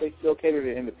and pops, they still cater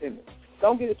to independents.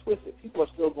 Don't get it twisted. People are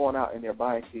still going out and they're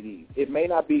buying CDs. It may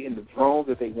not be in the drones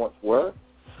that they once were,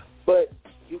 but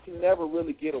you can never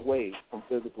really get away from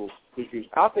physical distribution.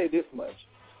 I'll say this much.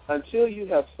 Until you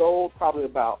have sold probably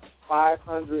about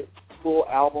 500 full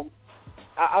albums,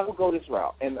 I would go this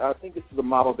route, and I think this is the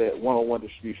model that 101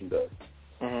 Distribution does.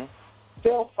 Mm-hmm.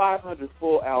 Sell 500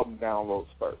 full album downloads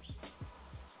first,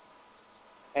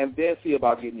 and then see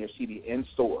about getting your CD in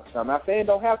store. Now, I'm not saying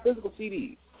don't have physical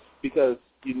CDs, because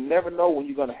you never know when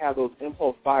you're going to have those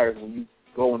impulse buyers when you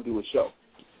go and do a show.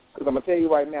 Because I'm going to tell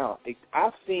you right now,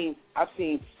 I've seen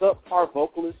subpar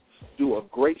vocalists do a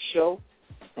great show,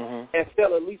 and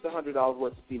sell at least $100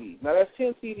 worth of CDs. Now, that's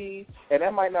 10 CDs, and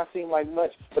that might not seem like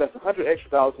much, but that's $100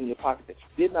 extra in your pocket that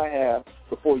you did not have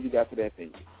before you got to that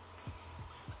venue.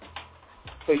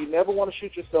 So you never want to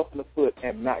shoot yourself in the foot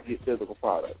and not get physical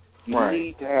product. You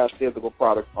need to have physical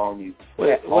product on you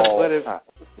at all times.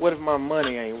 What if my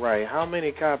money ain't right? How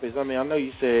many copies? I mean, I know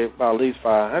you said about at least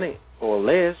 500 or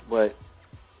less, but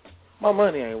my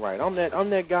money ain't right. I'm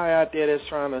that guy out there that's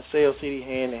trying to sell CD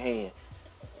hand to hand.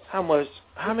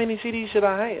 how many CDs should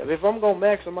I have? If I'm going to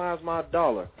maximize my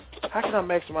dollar, how can I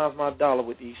maximize my dollar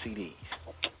with these CDs?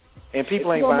 And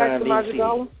people ain't buying these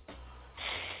CDs.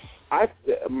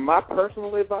 My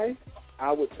personal advice,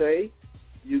 I would say,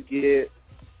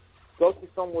 go to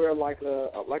somewhere like a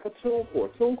TuneCore.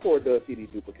 TuneCore does CD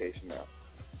duplication now.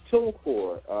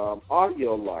 TuneCore,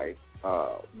 AudioLite,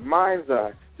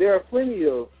 Mind's-Eye. There are plenty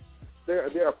of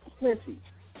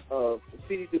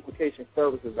CD duplication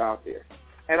services out there.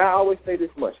 And I always say this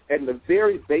much: at the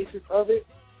very basis of it,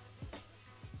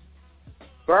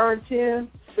 burn 10,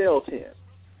 sell 10.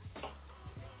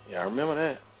 Yeah, I remember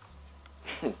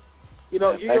that. You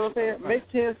know what I'm saying? Make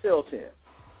 10, sell 10.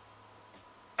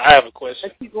 I have a question.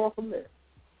 Let's keep going from there.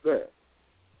 Go ahead.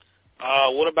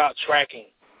 What about tracking?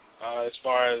 As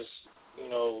far as,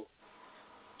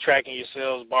 tracking your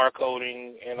sales,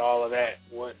 barcoding, and all of that,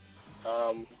 where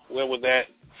would that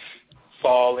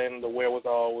fall in the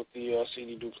wherewithal with the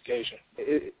CD duplication?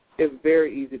 It's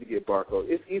very easy to get barcodes.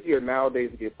 It's easier nowadays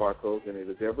to get barcodes than it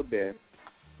has ever been.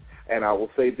 And I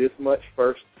will say this much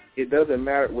first. It doesn't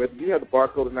matter whether you have the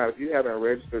barcode or not. If you haven't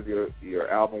registered your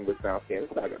album with SoundScan,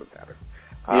 it's not going to matter.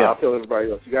 I'll tell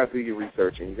everybody else, you got to do your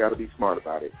research and you got to be smart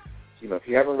about it. If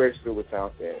you haven't registered with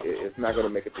SoundScan, it's not going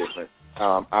to make a difference.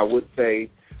 I would say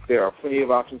there are plenty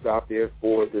of options out there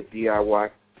for the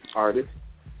DIY artists.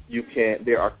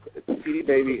 There are CD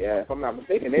Baby, if I'm not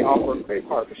mistaken, they offer a credit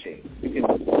card machine. You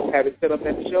can have it set up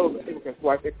at the shows and people can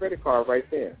swipe their credit card right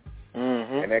there.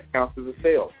 Mm-hmm. And that counts as a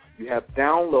sale. You have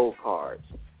download cards.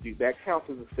 That counts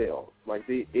as a sale.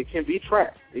 It can be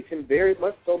tracked. It can very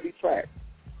much so be tracked.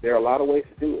 There are a lot of ways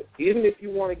to do it. Even if you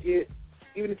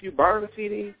burn a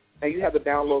CD and you have the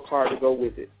download card to go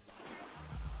with it,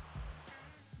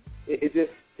 it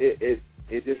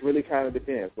just really kind of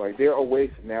depends. There are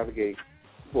ways to navigate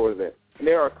for that. And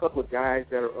there are a couple of guys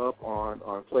that are up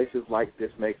on places like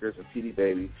Discmakers and CD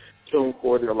Baby,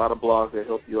 TuneCore. There are a lot of blogs that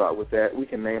help you out with that. We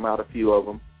can name out a few of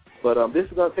them. But this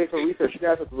is going to take some research. You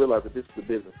guys have to realize that this is a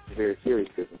business. It's a very serious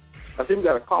business. I think we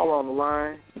got a caller on the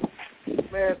line.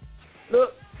 Man,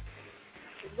 look,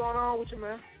 what's going on with you,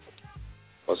 man?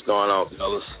 What's going on,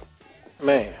 fellas?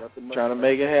 Man, trying to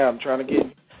make it happen. Trying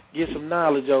to get some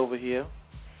knowledge over here.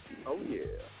 Oh, yeah.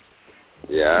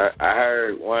 Yeah, I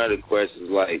heard one of the questions,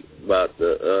 about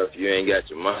if you ain't got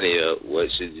your money up,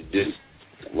 what should you do?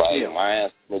 My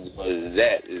answer to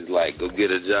that is, go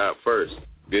get a job first.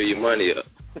 Build your money up.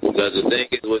 Because the thing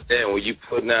is with that, when you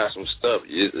putting out some stuff,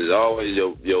 it's always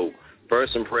your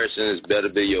first impression is better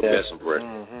be your best impression.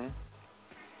 Mm-hmm.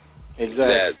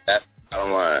 Exactly. That's the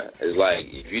bottom line. It's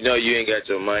if you ain't got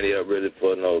your money up really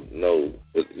for no,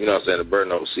 to burn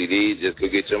no CDs, just go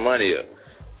get your money up.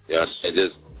 You know what I'm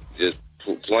saying? Just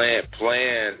plan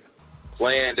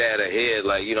that ahead,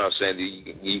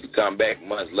 you can come back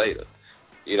months later.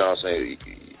 You know what I'm saying?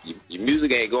 Your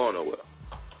music ain't going nowhere.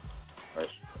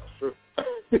 That's true.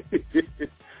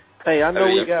 Hey, I know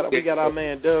we got our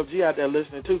man Dub G out there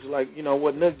listening too. So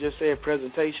what Nook just said,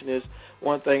 presentation is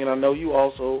one thing, and I know you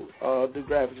also do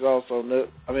graphics also, Nook.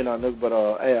 I mean not Nook, but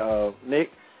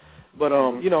Nick. But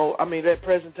that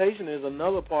presentation is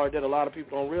another part that a lot of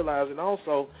people don't realize, and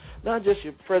also not just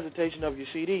your presentation of your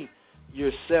CD,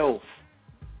 yourself.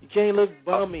 You can't look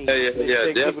bummy. Take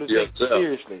people to take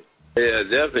seriously. Yeah,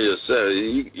 definitely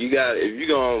yourself. You got, if you're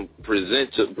gonna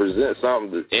present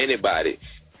something to anybody,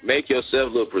 make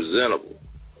yourself look presentable.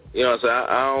 You know what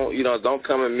I'm saying? I don't, don't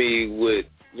come at me with,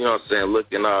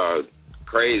 looking all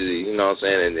crazy,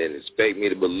 and expect me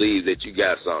to believe that you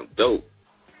got something dope.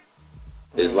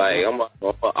 It's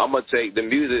I'm gonna take the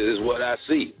music is what I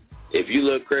see. If you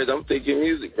look crazy, I'm gonna think your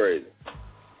music crazy.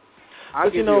 I'll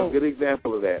give you a good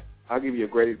example of that. I'll give you a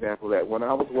great example of that. When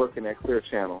I was working at Clear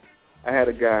Channel, I had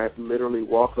a guy literally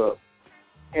walk up,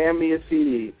 hand me a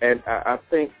CD, and I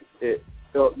think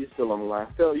Phil, you're still on the line.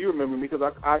 Phil, you remember me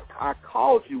because I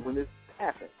called you when this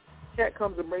happened. Cat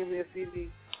comes and brings me a CD.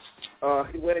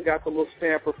 He went and got the little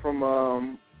stamper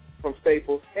from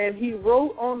Staples, and he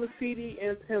wrote on the CD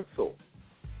in pencil.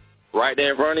 Right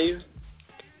there in front of you?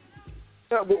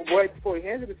 Right before he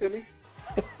handed it to me.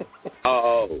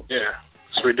 Oh. Yeah,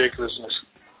 it's ridiculousness.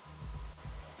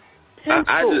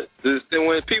 I just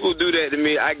when people do that to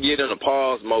me, I get in a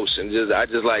pause motion. I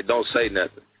just don't say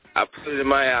nothing. I put it in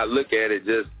my eye, look at it,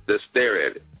 just stare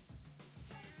at it,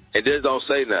 and just don't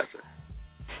say nothing.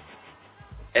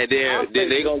 And then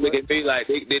they gonna look at me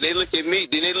then they look at me,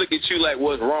 then they look at you like,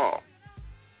 what's wrong?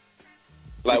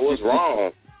 What's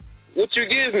wrong? What you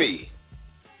give me?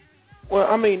 Well,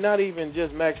 I mean, not even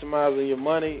just maximizing your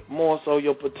money, more so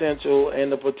your potential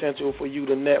and the potential for you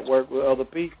to network with other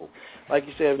people. Like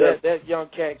you said, if that young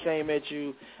cat came at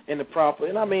you in the proper,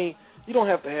 and I mean, You don't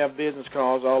have to have business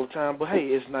cards all the time, but, hey,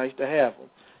 it's nice to have them.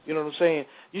 You know what I'm saying?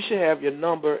 You should have your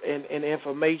number and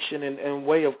information and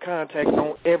way of contact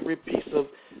on every piece of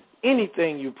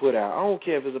anything you put out. I don't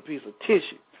care if it's a piece of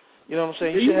tissue. You know what I'm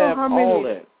saying? You should have all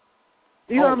that.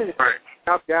 Do you know how many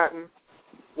I've gotten?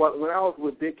 When I was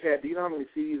with Big Cat, do you know how many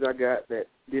CDs I got that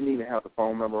didn't even have the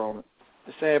phone number on it?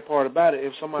 The sad part about it,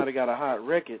 if somebody got a hot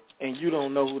record and you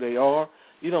don't know who they are,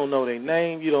 you don't know their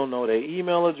name, you don't know their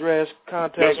email address,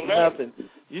 contact, nothing,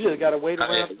 you just got to wait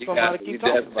around for somebody to keep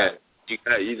talking about it.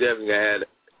 You definitely had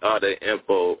all the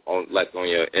info on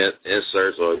your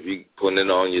inserts, or if you putting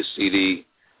it on your CD,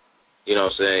 you know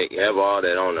what I'm saying, you have all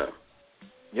that on there.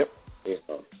 Yep. You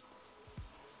know.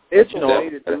 It's a way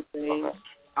to do things.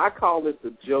 I call it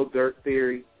the Joe Dirt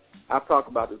theory. I've talked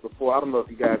about this before. I don't know if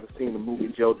you guys have seen the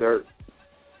movie Joe Dirt,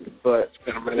 but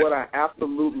what I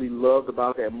absolutely loved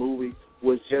about that movie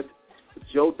was just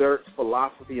Joe Dirt's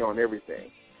philosophy on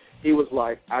everything. He was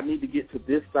like, I need to get to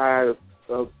this side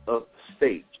of the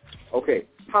state. Okay,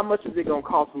 how much is it going to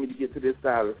cost me to get to this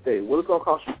side of the state? Well, it's going to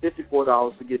cost you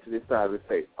 $54 to get to this side of the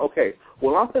state. Okay,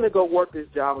 well, I'm going to go work this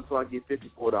job until I get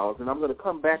 $54, and I'm going to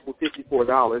come back with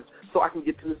 $54 so I can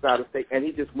get to this side of the state. And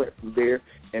he just went from there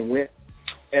and went.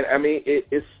 And, I mean,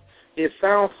 it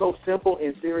sounds so simple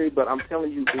in theory, but I'm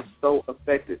telling you, it's so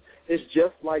effective. It's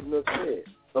just like Nook said.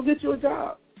 Go get you a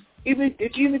job. Even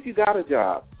if you got a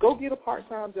job, go get a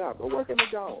part-time job. Go work in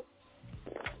a job.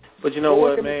 But you know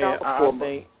what, man, I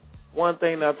think one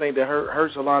thing that I think that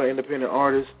hurts a lot of independent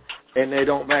artists, and they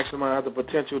don't maximize the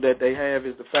potential that they have,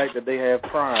 is the fact that they have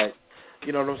pride.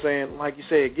 You know what I'm saying? Like you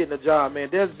said, getting a job, man,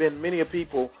 there's been many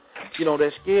people, you know,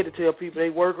 that's scared to tell people they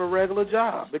work a regular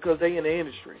job because they in the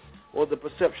industry, or the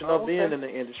perception of being in the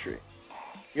industry.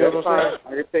 You know what I'm saying? I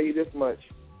can tell you this much.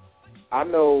 I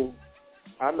know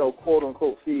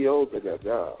quote-unquote CEOs that got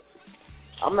jobs.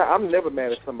 I'm never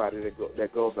mad at somebody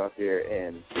that goes out there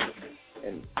and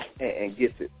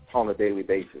gets it on a daily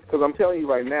basis. Because I'm telling you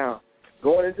right now,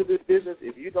 going into this business,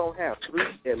 if you don't have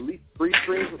at least three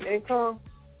streams of income,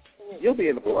 you'll be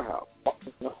in the poorhouse.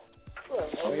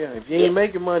 Oh yeah, if you ain't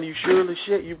making money, you surely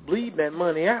shit. You bleed that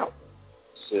money out.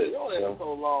 Shit.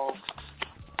 So long.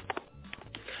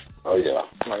 Oh yeah.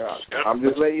 Oh my God. I'm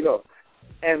just letting you know.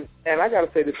 And I got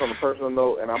to say this on a personal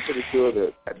note, and I'm pretty sure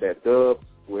that Dub,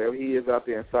 wherever he is out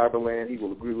there in Cyberland, he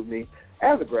will agree with me.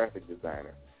 As a graphic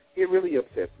designer, it really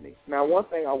upsets me. Now, one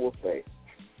thing I will say,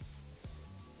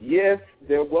 yes,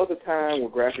 there was a time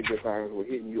when graphic designers were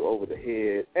hitting you over the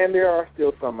head, and there are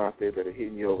still some out there that are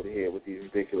hitting you over the head with these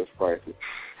ridiculous prices.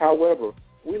 However,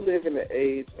 we live in the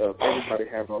age of everybody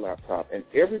having a laptop, and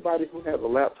everybody who has a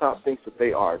laptop thinks that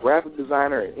they are a graphic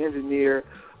designer, an engineer,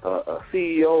 a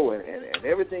CEO, and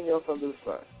everything else under the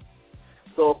sun.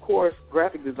 So, of course,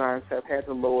 graphic designers have had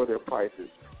to lower their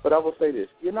prices. But I will say this,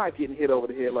 you're not getting hit over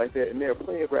the head like that, and there are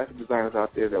plenty of graphic designers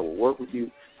out there that will work with you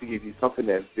to give you something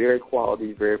that's very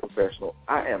quality, very professional.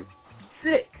 I am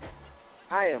sick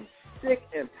and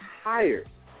tired.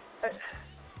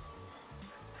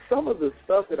 Some of the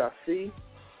stuff that I see,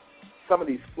 some of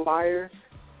these flyers,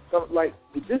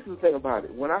 this is the thing about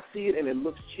it. When I see it and it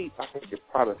looks cheap, I think your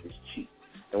product is cheap.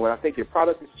 And when I think your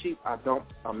product is cheap, I'm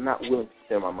not willing to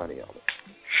spend my money on it.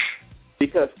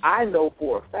 Because I know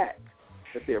for a fact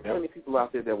that there are plenty of people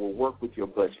out there that will work with your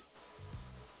budget.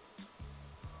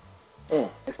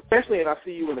 Especially if I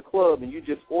see you in the club and you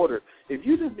just ordered. If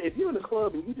you're in the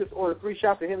club and you just ordered 3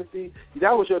 shots of Hennessy,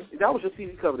 that was your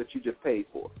CD cover that you just paid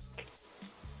for.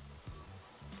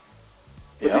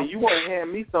 But then you want to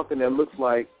hand me something that looks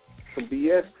like some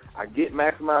BS. I get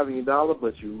maximizing your dollar,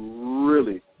 but you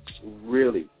really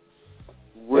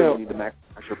need to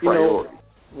maximize your priority.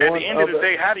 At the end of the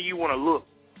day, how do you want to look?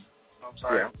 I'm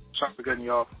sorry. I'm sorry for cutting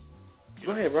you off.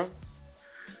 Go ahead, bro.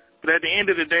 But at the end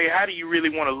of the day, how do you really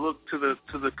want to look to the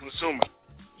consumer?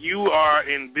 You are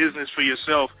in business for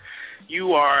yourself.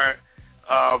 You are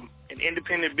an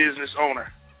independent business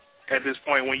owner at this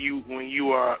point when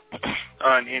you are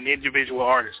an individual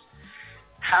artist.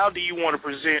 How do you want to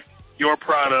present your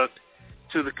product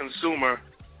to the consumer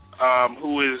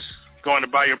who is going to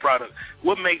buy your product?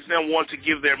 What makes them want to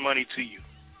give their money to you?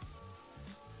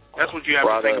 That's what you have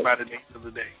to think about at the end of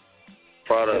the day.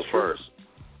 Product first.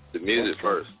 The music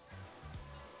first.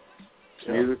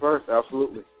 Music first,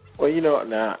 absolutely. Well,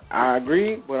 now, I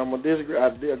agree, but I'm going to disagree. I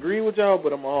agree with y'all,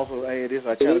 but I'm also, I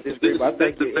kind of disagree. But I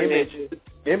think the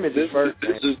image is first.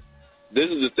 This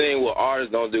is the thing what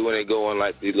artists don't do when they go on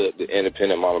like the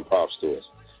independent mom and pop stores.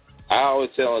 I always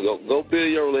tell them, go build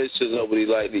your relationships up with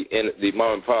the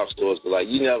mom and pop stores. Cause, like,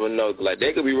 you never know. Like,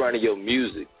 they could be running your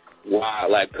music while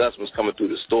like customers coming through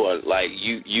the store. Like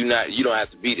you don't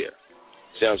have to be there.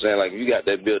 See what I'm saying? Like, you got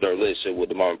that build a relationship with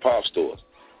the mom and pop stores.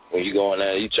 When you go in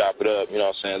there, you chop it up, you know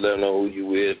what I'm saying, let them know who you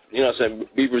with. You know what I'm saying?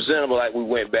 Be presentable like we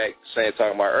went back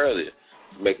talking about earlier.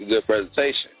 Make a good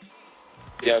presentation.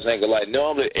 You know what I'm saying? 'Cause like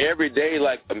normally every day,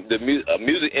 like a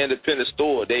music independent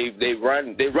store, they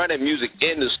run that music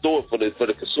in the store for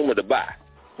the consumer to buy.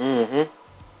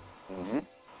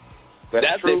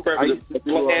 That's their purpose of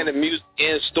playing the music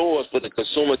in stores for the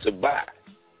consumer to buy.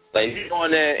 Like, you go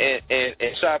in there and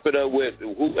chop it up with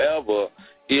whoever,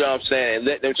 you know what I'm saying, and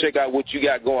let them check out what you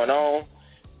got going on.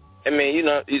 I mean, you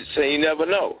know, you never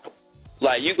know.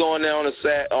 Like, you go in there on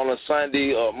a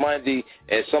Sunday or Monday,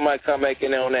 and somebody come back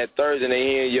in there on that Thursday, and they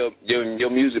hear your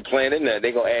music playing in there.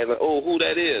 They gonna ask, like, oh, who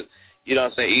that is? You know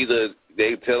what I'm saying? Either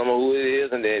they tell them who it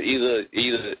is, and then either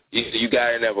you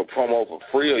got in there for promo for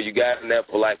free, or you got in there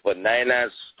for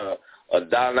 $1.99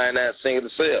 single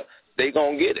to sell. They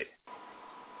gonna get it.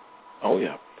 Oh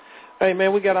yeah. Hey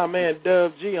man, we got our man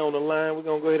Dub G on the line. We're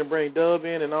gonna go ahead and bring Dub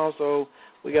in, and also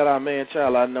we got our man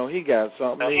Charlie. I know he got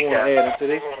something he want to add into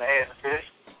this.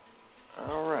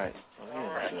 All right.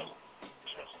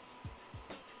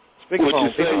 Speaking what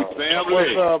you say, family?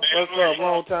 What's up?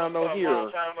 Long time no hear.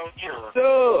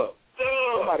 Dub.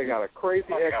 Somebody got a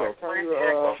crazy echo. Turn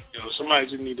your somebody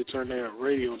just need to turn their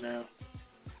radio down.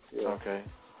 Yeah. Okay.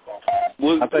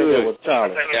 What's I think that was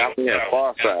Charlie. Yeah,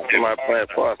 far side. Somebody playing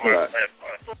far side.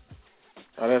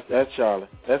 Oh, that's Charlie.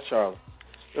 That's Charlie.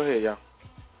 Go ahead, y'all.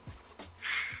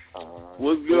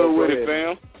 What's good with it,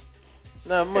 fam?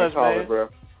 Not much, man. Bro.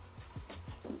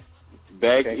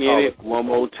 Back in it one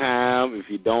more time. If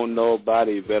you don't know about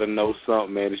it, you better know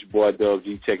something, man. It's your boy Dub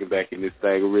G checking back in this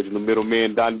thing. Original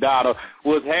middleman Don Dada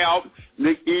was Hal,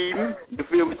 Nick Eden. You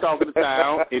feel me, talking to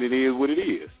town, and it is what it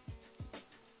is.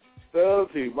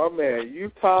 Dub G, my man, you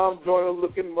Tom Joyner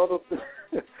looking motherfucker.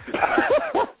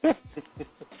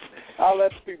 I'll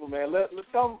let the people, man. Let's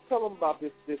tell them about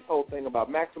this whole thing about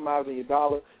maximizing your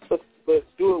dollar, but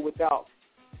do it without,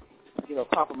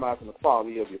 compromising the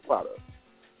quality of your product.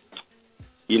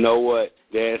 You know what?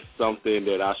 That's something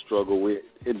that I struggle with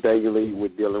daily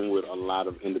with dealing with a lot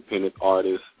of independent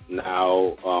artists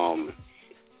now.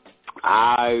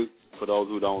 For those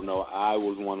who don't know, I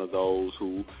was one of those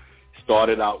who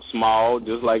started out small,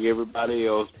 just like everybody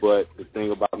else, but the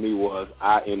thing about me was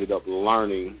I ended up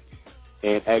learning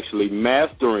and actually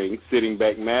sitting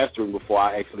back mastering before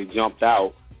I actually jumped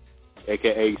out,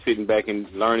 a.k.a. sitting back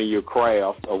and learning your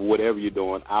craft of whatever you're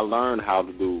doing. I learned how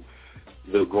to do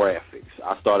the graphics.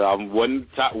 I started, I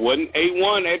wasn't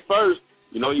A1 at first.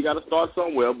 You got to start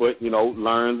somewhere, but,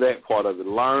 learn that part of it.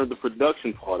 Learn the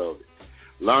production part of it.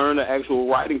 Learn the actual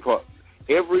writing part.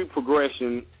 Every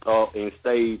progression and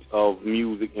stage of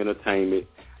music entertainment,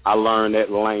 I learned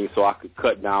that lane so I could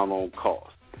cut down on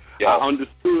costs. Yeah. I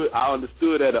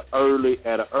understood at an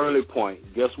early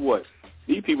point. Guess what?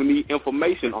 These people need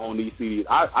information on these CDs.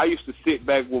 I used to sit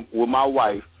back with my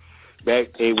wife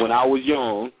back when I was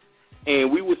young,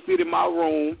 and we would sit in my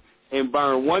room and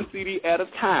burn one CD at a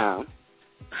time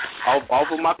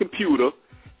off of my computer,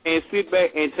 and sit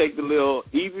back and take the little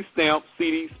easy stamp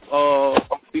CD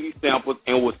samples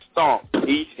and would stomp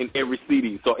each and every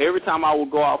CD. So every time I would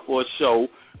go out for a show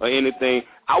or anything,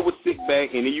 I would sit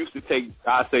back, and it used to take,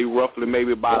 I'd say roughly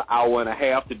maybe about an hour and a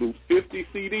half to do 50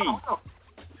 CDs.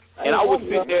 And I would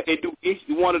sit there and do each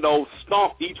one of those,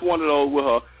 stomp each one of those with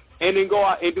her, and then go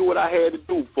out and do what I had to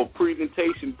do for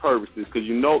presentation purposes, because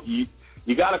you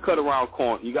got to cut around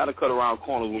corners. You got to cut around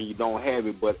corners when you don't have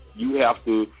it, but you have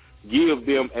to give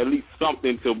them at least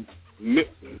something to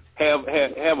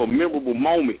have a memorable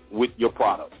moment with your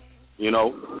product, And I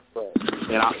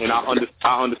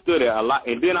understood that a lot,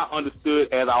 and then I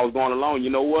understood as I was going along.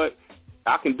 You know what?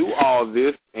 I can do all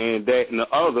this and that and the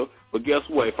other, but guess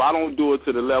what? If I don't do it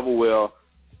to the level where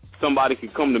somebody can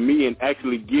come to me and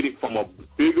actually get it from a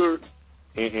bigger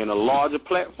and a larger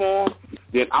platform,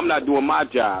 then I'm not doing my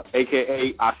job,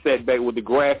 a.k.a. I sat back with the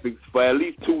graphics for at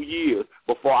least 2 years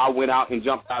before I went out and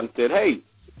jumped out and said, hey,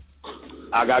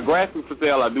 I got graphics for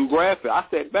sale. I do graphics. I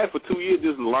sat back for 2 years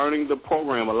just learning the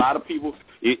program. A lot of people,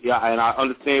 and I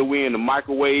understand we're in the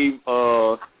microwave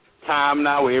time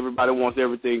now where everybody wants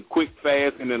everything quick,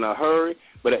 fast, and in a hurry.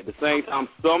 But at the same time,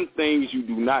 some things you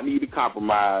do not need to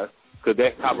compromise, because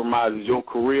that compromises your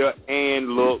career and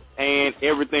look and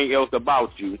everything else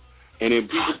about you. And if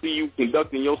people see you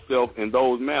conducting yourself in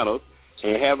those manners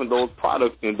and having those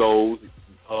products in those,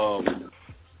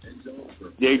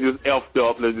 they just effed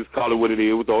up, let's just call it what it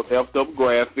is, with those effed up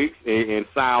graphics and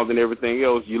sounds and everything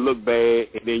else, you look bad,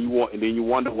 and then you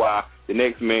wonder why the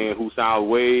next man who sounds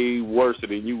way worse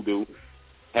than you do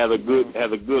has a good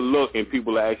look, and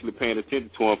people are actually paying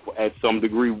attention to him at some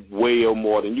degree way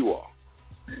more than you are.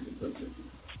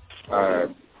 I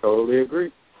totally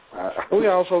agree. We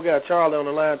also got Charlie on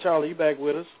the line. Charlie, you back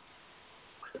with us?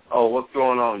 Oh, what's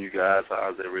going on, you guys?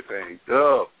 How's everything?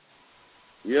 Dub.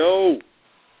 Yo.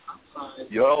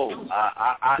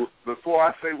 I before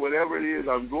I say whatever it is,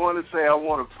 I'm going to say I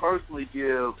want to personally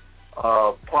give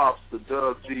props to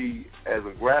Dub G as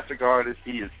a graphic artist.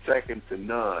 He is second to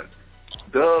none.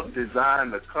 Dub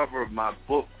designed the cover of my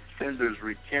book, Cinders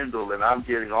Rekindle, and I'm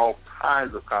getting all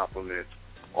kinds of compliments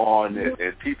on it,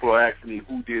 and people are asking me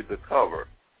who did the cover.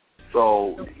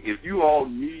 So if you all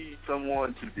need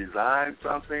someone to design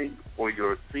something for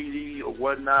your CD or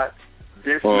whatnot,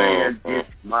 this man is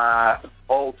my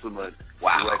ultimate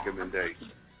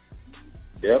recommendation.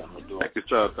 Yep. Thank you,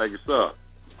 sir. Thank you, sir.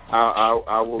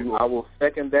 I will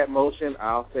second that motion.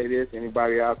 I'll say this: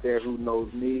 anybody out there who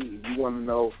knows me, if you want to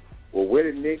know, well, where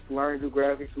did Nick learn to do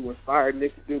graphics? Who inspired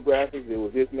Nick to do graphics? It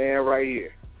was this man right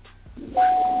here. So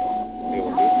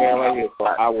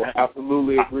I will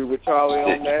absolutely agree with Charlie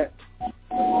on that.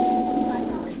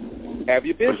 Have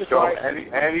your business right.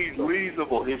 And he's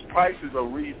reasonable. His prices are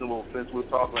reasonable since we're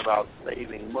talking about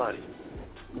saving money.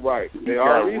 Right. They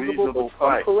are reasonable.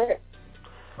 I'm correct.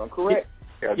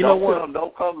 Yeah, you know what?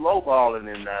 Don't come lowballing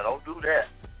in that. Don't do that.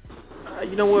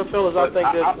 You know what, fellas? I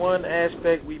think there's one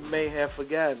aspect we may have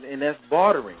forgotten, and that's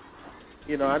bartering.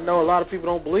 You know, I know a lot of people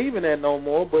don't believe in that no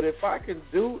more, but if I can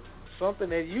do something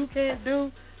that you can't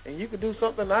do, and you can do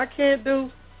something I can't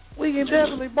do, we can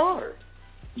definitely barter.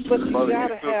 But you got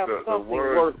to have something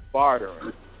worth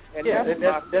bartering. And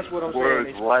that's what I'm words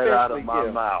saying. Right out of my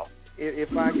mouth.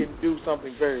 If I can do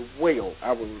something very well,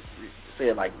 I would say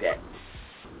it like that.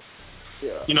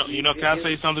 Yeah. You know. Can I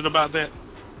say something about that?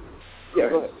 Yeah,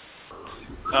 go ahead.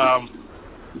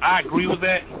 I agree with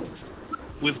that.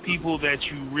 With people that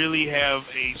you really have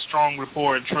a strong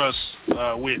rapport and trust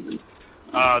with.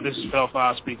 This is Fel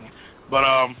Five speaking, but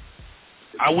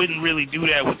I wouldn't really do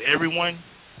that with everyone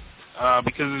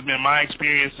because it's been my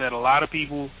experience that a lot of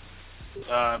people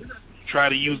try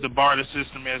to use the barter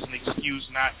system as an excuse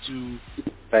not to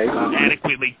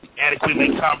adequately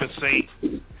compensate,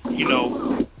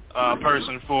 a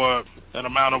person for an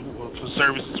amount for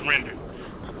services rendered.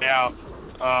 Now,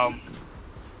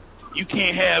 you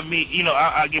can't have me,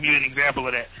 I'll give you an example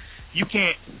of that. You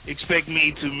can't expect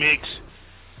me to mix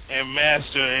and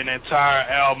master an entire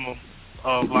album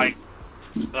of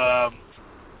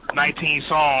 19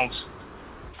 songs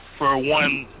for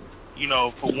one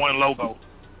logo.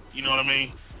 You know what I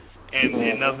mean?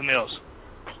 And nothing else.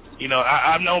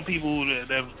 I've known people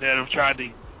that have tried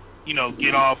to,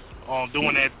 get off on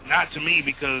doing that. Not to me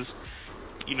because,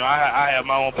 I have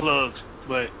my own plugs,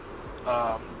 but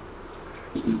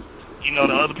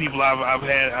the other people I've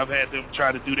had them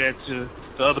try to do that to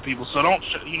other people. So don't,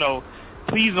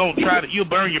 please don't try to. You'll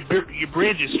burn your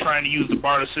bridges trying to use the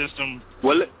barter system.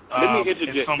 Well, let me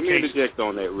interject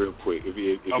on that real quick, if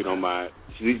you don't mind.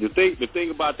 See, the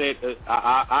thing about that,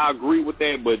 I agree with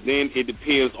that, but then it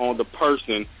depends on the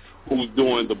person who's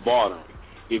doing the bartering.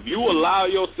 If you allow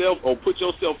yourself or put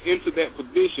yourself into that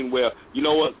position where, you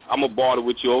know what, I'm gonna barter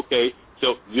with you, okay?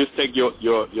 So just take your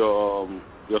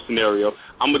scenario.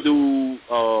 I'm gonna do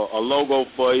a logo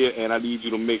for you, and I need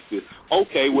you to mix it.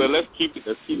 Okay, well let's keep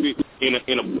it in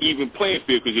an even playing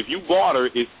field. Because if you barter,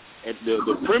 the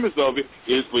premise of it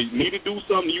is for me to do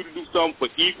something, you to do something for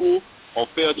equal or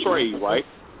fair trade, right?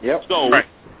 Yep. So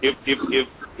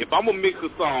if I'm gonna mix a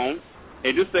song,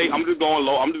 and just say I'm just going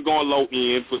low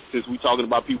end since we're talking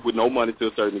about people with no money to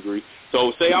a certain degree.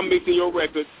 So say I'm mixing your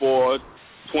record for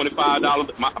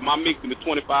 $25. My mixing is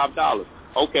 $25.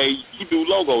 Okay, you do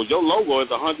logos. Your logo is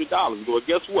 $100. Well,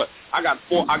 guess what? I got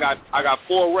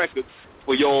four records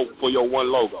for your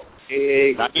one logo.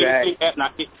 Exactly.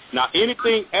 Now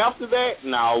anything after that,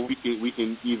 now we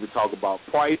can either talk about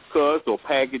price cuts or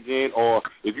packaging, or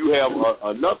if you have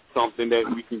enough something that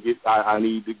we can get, I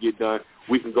need to get done,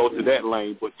 we can go to that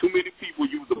lane. But too many people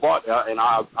use the barter, and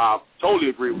I totally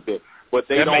agree with that. But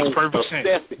they don't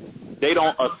assess it. They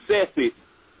don't assess it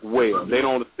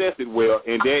well.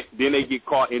 And then they get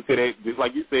caught into that. Just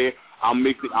like you said, I'm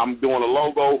doing a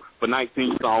logo for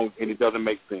 19 songs, and it doesn't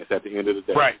make sense at the end of the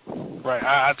day. Right.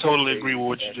 I totally agree with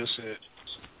what you just said.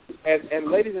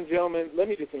 And ladies and gentlemen, let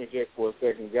me just interject for a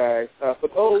second, guys. For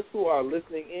those who are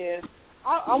listening in,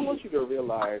 I want you to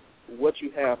realize what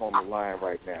you have on the line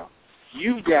right now.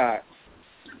 You've got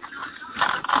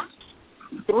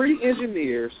 3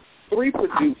 engineers, 3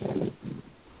 producers,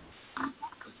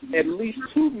 at least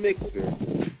 2 mixers,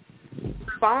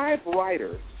 5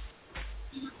 writers,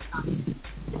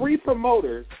 3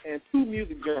 promoters, and 2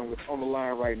 music journalists on the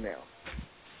line right now.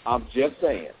 I'm just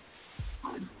saying.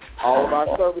 All of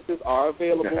our services are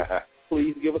available.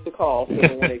 please give us a call,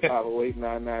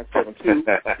 718-508-9972,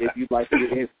 if you'd like to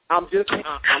get in. I'm just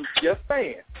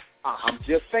saying.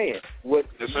 What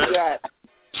you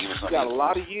got a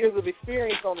lot of years of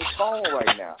experience on this phone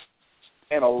right now,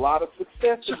 and a lot of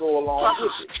success to go along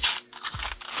with it.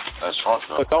 That's right.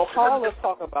 But don't call us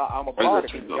talking about I'm a barter.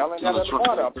 Y'all ain't got nothing to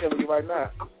barter. I'm telling you right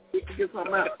now. We can get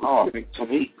something out. Oh, to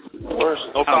me.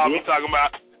 No problem. You talking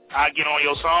about I get on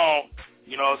your song.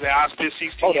 You know what I'm saying? I spit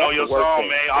 16 on your song,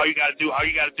 man. All you gotta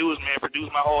do is, man, produce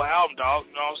my whole album, dog.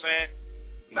 You know what I'm saying?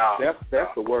 No.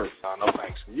 That's the worst. No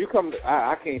thanks. You come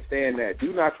I can't stand that.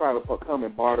 Do not try to come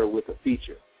and barter with a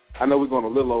feature. I know we're going a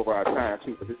little over our time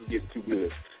too, but this is getting too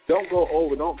good. Don't go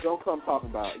over. Don't come talking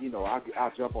about,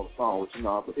 I'll jump on the phone with you.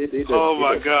 No, it doesn't. Oh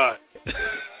my God.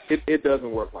 It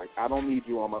doesn't work like that. I don't need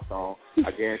you on my song.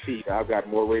 I guarantee you, I've got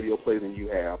more radio play than you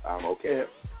have. I'm okay. Yeah.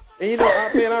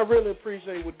 And I really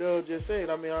appreciate what Doug just said.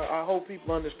 I mean, I hope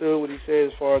people understood what he said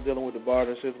as far as dealing with the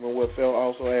barter system and what Phil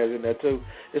also adds in there too.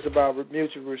 It's about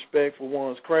mutual respect for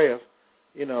one's craft.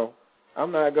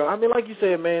 I'm not going. I mean, like you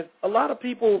said, man, a lot of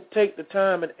people take the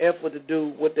time and effort to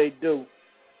do what they do.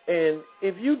 And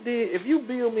if you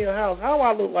build me a house, how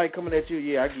I look like coming at you?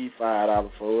 Yeah, I give you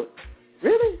 $5 for it.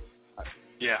 Really?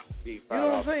 Yeah. You know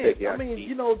what I'm saying? I mean,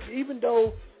 even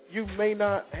though you may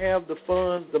not have the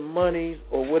funds, the money,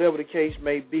 or whatever the case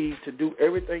may be to do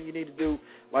everything you need to do,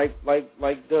 like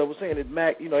Doug was saying, at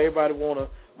Mac, everybody want to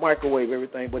microwave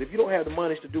everything, but if you don't have the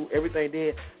money to do everything,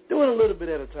 then do it a little bit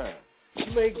at a time.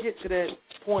 You may get to that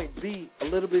point B a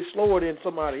little bit slower than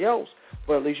somebody else,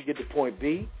 but at least you get to point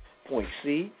B, point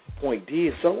C, point D,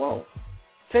 and so on.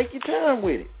 Take your time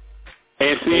with it.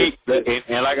 And see,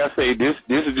 and like I say, this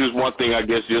is just one thing, I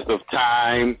guess, just of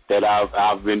time that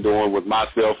I've been doing with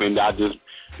myself, and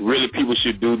people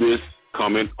should do this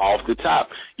coming off the top.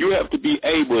 You have to be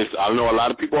able, I know a lot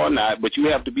of people are not, but you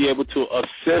have to be able to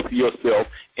assess yourself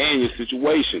and your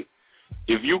situation.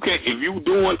 If you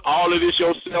doing all of this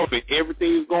yourself and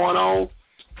everything is going on,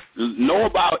 know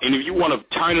about, and if you want to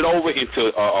turn it over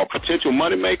into a potential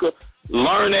moneymaker,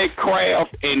 learn that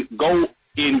craft and go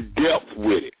in depth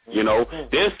with it.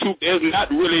 There's not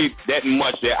really that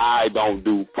much that I don't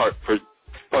do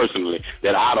personally,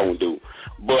 that I don't do.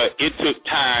 But it took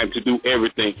time to do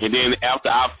everything, and then after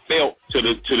I felt to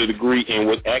the degree and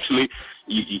was actually,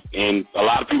 and a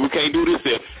lot of people can't do this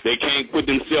if they can't put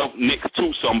themselves next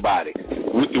to somebody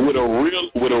with a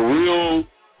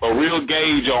real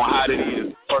gauge on how it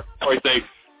is. Per se,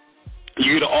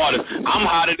 you're the artist. I'm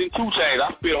harder than 2 Chainz.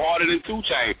 I spit harder than 2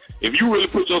 Chainz. If you really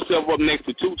put yourself up next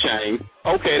to 2 Chainz,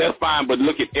 okay, that's fine. But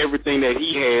look at everything that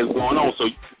he has going on. So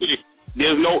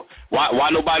there's no why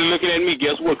nobody looking at me.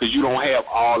 Guess what? Because you don't have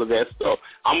all of that stuff.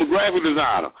 I'm a graphic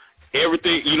designer.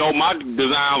 Everything, my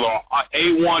designs are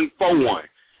A141.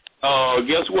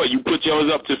 Guess what? You put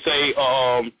yours up to say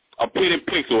a pen and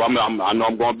pixel. I know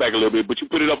I'm going back a little bit, but you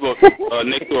put it up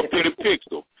next to a pen and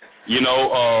pixel.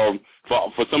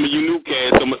 For some of you new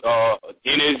cats, some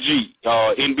NSG,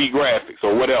 NB Graphics,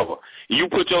 or whatever. You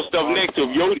put your stuff next to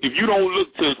it. If you don't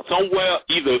look to somewhere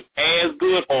either as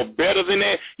good or better than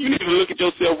that, you need to look at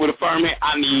yourself with a firm hand.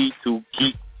 I need to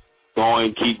keep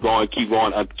going, keep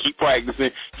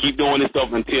practicing, keep doing this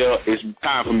stuff until it's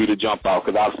time for me to jump out.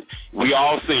 Because we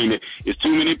all seen it. It's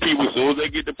too many people. As soon as they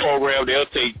get the program, they'll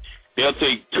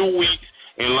take 2 weeks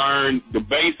and learn the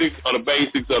basics of the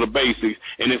basics of the basics.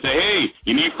 And they say, hey,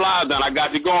 you need flyers done. I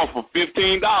got you going for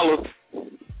 $15.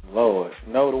 Lord.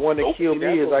 No, the one that killed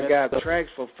me is I got tracks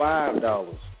for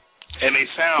 $5. And they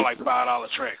sound like $5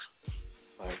 tracks.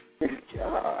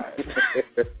 God.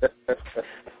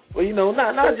 Well,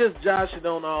 not just joshing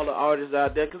on all the artists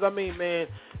out there, because, I mean, man,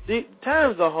 the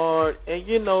times are hard, and,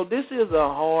 this is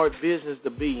a hard business to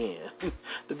be in,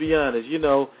 to be honest,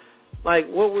 Like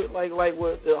what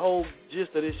the whole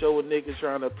gist of this show with Nick is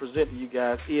trying to present to you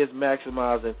guys is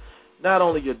maximizing not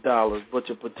only your dollars but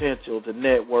your potential to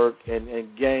network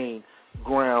and gain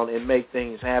ground and make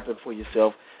things happen for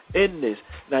yourself in this.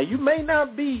 Now, you may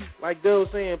not be, like Doug was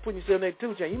saying, putting yourself next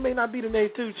to 2 Chainz. You may not be the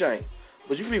next 2 Chainz,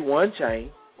 but you can be 1 Chainz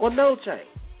or no Chainz.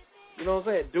 You know what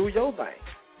I'm saying? Do your thing.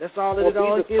 That's all it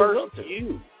all is up to.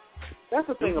 You. That's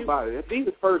the thing about it. Be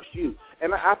the first you.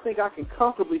 And I think I can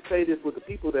comfortably say this with the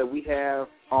people that we have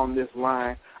on this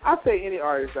line. I say any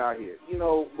artist out here,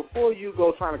 before you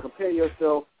go trying to compare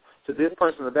yourself to this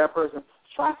person or that person,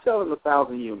 try selling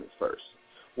 1,000 units first.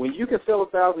 When you can sell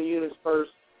 1,000 units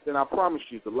first, then I promise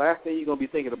you, the last thing you're going to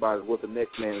be thinking about is what the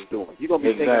next man is doing. You're going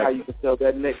to be thinking how you can sell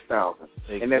that next 1,000.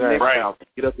 And that next 1,000,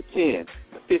 get up to 10,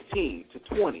 to 15, to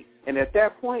 20. And at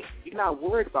that point, you're not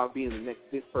worried about being the next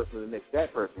this person or the next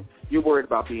that person. You're worried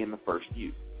about being the first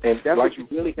you. And that's what you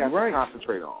really have to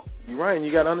concentrate on. You're right, and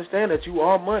you got to understand that you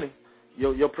are money.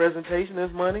 Your presentation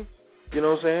is money. You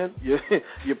know what I'm saying?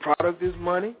 Your product is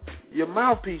money. Your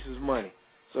mouthpiece is money.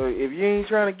 So if you ain't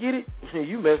trying to get it,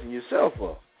 you messing yourself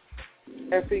up.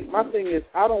 And see, my thing is,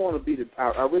 I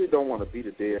really don't want to beat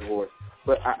a dead horse,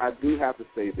 but I do have to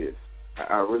say this.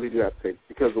 I really do have to say this,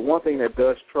 because the one thing that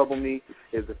does trouble me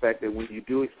is the fact that when you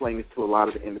do explain this to a lot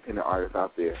of the independent artists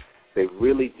out there, they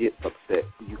really get upset.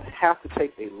 You have to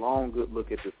take a long, good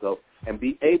look at yourself and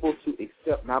be able to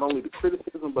accept not only the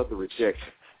criticism but the rejection.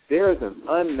 There is an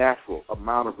unnatural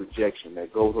amount of rejection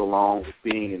that goes along with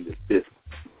being in this business,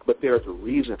 but there's a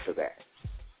reason for that.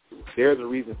 There's a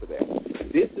reason for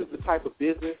that. This is the type of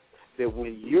business that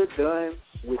when you're done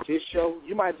with this show,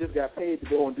 you might just got paid to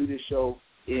go and do this show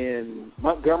in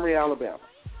Montgomery, Alabama.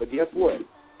 But guess what?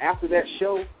 After that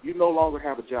show, you no longer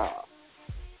have a job.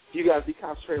 You got to be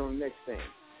concentrated on the next thing.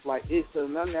 Like, it's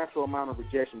an unnatural amount of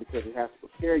rejection because it has to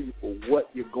prepare you for what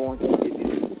you're going to get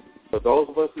into. For those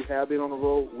of us who have been on the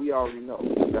road, we already know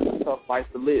that's a tough life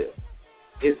to live.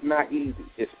 It's not easy,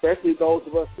 especially those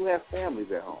of us who have families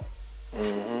at home.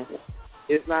 Mm-hmm.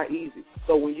 It's not easy.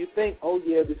 So when you think, oh,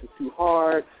 yeah, this is too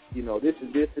hard, you know, this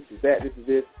is this, this is that, this is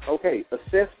this, okay,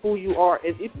 assess who you are.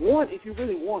 And if you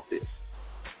really want this,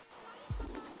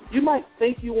 you might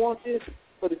think you want this,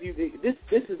 but if you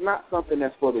this is not something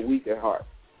that's for the weak at heart.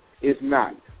 It's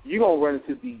not. You're going to run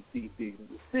into the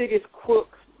biggest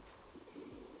crooks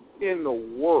in the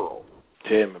world.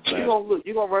 Tell me, you're going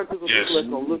to run into some people that's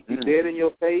going to look you dead in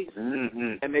your face,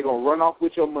 and they're going to run off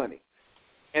with your money.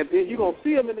 And then you're going to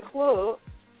see them in the club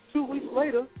 2 weeks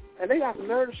later, and they got the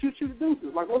nerve to shoot you to deuces.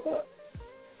 Like, what's up?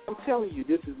 I'm telling you,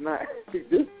 this is not, this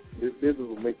business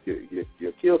will make you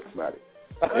kill somebody.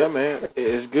 Yeah, man.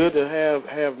 It's good to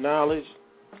have knowledge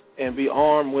and be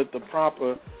armed with the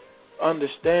proper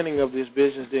understanding of this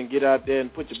business, then get out there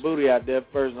and put your booty out there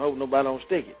first and hope nobody don't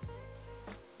stick it.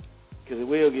 Because it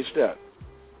will get stuck.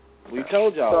 We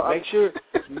told y'all,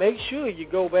 make sure you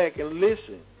go back and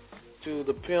listen to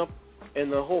the Pimp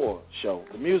and the Whore show,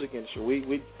 the music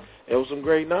industry. There was some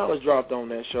great knowledge dropped on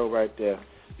that show right there.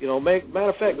 You know, matter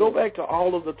of fact, go back to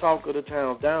all of the Talk of the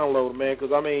Town, download, man,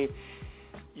 because, I mean,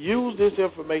 use this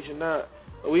information now.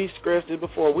 We stressed it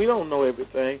before. We don't know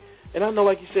everything. And I know,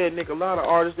 like you said, Nick, a lot of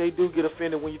artists, they do get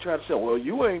offended when you try to say, well,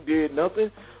 you ain't did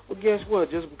nothing. Well, guess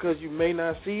what? Just because you may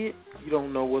not see it, you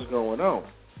don't know what's going on.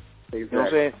 Exactly. You know what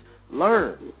I'm saying?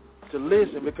 Learn to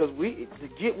listen, because to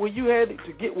get where you had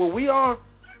to get where we are,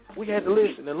 we had to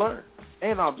listen and learn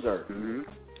and observe. Mm-hmm.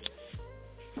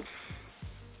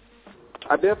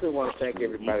 I definitely want to thank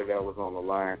everybody that was on the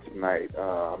line tonight.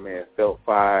 Man, Felt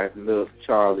 5, Nook,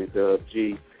 Charlie, Dub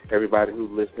G, everybody who's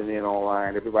listening in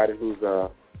online, everybody who's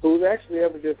actually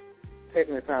ever just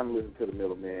taking the time to listen to the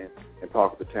Middleman and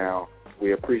Talk of the Town.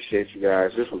 We appreciate you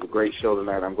guys. This was a great show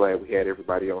tonight. I'm glad we had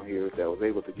everybody on here that was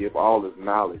able to give all this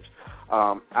knowledge.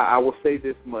 I will say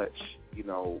this much, you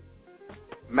know,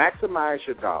 maximize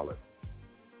your dollar,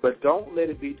 but don't let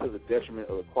it be to the detriment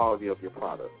of the quality of your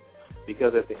product.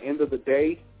 Because at the end of the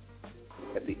day,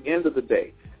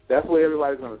 that's what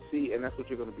everybody's going to see, and that's what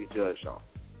you're going to be judged on.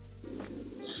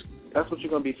 That's what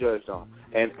you're going to be judged on.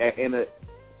 And in a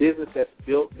business that's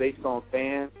built based on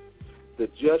fans, the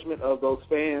judgment of those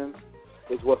fans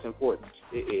is what's important.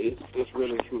 It's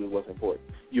really and truly what's important.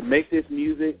 You make this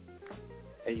music,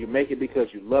 and you make it because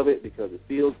you love it, because it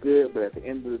feels good, but at the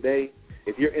end of the day,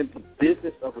 if you're in the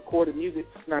business of recorded music,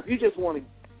 now if you just want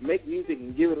to make music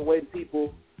and give it away to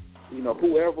people, you know,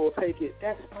 whoever will take it,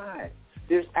 that's fine.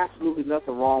 There's absolutely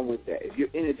nothing wrong with that. If you're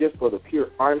in it just for the pure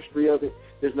artistry of it,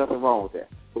 there's nothing wrong with that.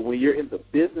 But when you're in the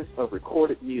business of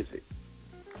recorded music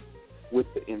with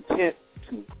the intent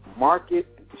to market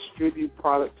and distribute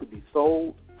product to be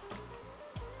sold,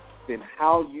 then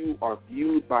how you are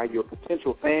viewed by your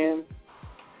potential fans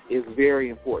is very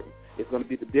important. It's going to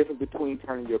be the difference between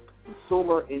turning your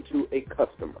consumer into a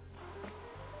customer.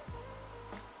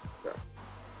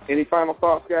 Any final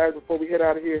thoughts, guys, before we head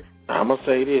out of here? I'm going to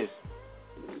say this.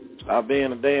 Stop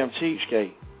being a damn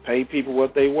cheapskate. Pay people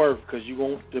what they worth, because you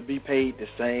want to be paid the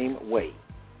same way.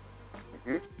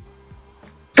 Mm-hmm.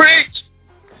 Preach!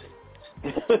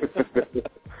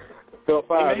 Phil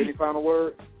 5, any final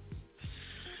words?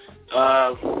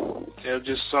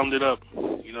 Just summed it up.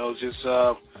 You know, just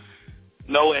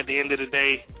know at the end of the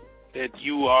day that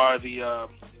you are the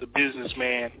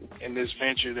businessman in this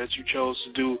venture that you chose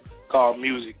to do called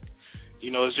music.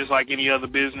 You know, it's just like any other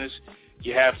business.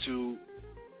 You have to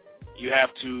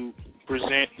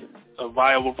present a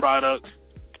viable product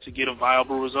to get a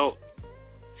viable result.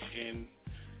 And,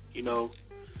 you know,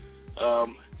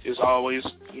 it's always,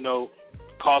 you know,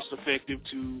 cost effective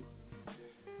to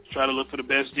try to look for the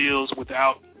best deals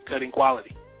without cutting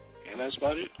quality. And that's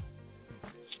about it.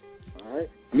 All right.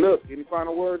 Look, any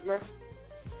final words, man?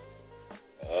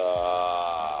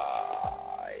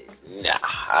 Nah,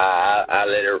 I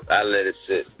let it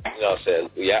sit. You know what I'm saying?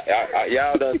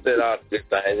 Y'all done said all this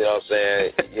thing. You know what I'm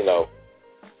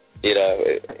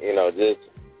saying?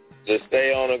 Just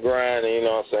stay on the grind. And, you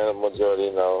know what I'm saying? The majority,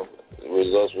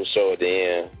 results will show at the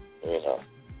end.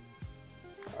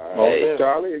 All right,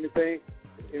 Charlie, anything?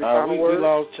 Any final words? We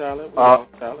lost Charlie.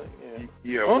 Charlie.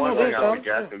 Yeah. One thing I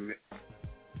forgot to.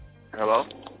 Hello.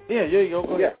 Yeah. You go.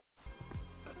 Go ahead.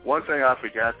 One thing I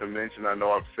forgot to mention, I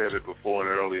know I've said it before in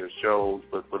earlier shows,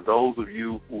 but for those of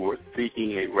you who are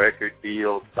seeking a record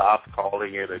deal, stop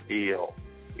calling it a deal.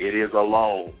 It is a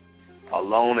loan. A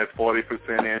loan at 40%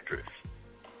 interest.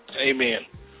 Amen.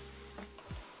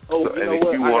 Oh, so, you know and if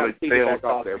what? you I want got to piggyback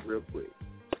off that real quick.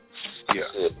 Yeah.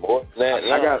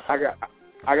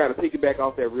 I got to piggyback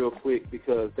off that real quick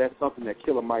because that's something that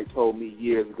Killer Mike told me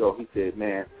years ago. He said,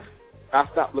 man, I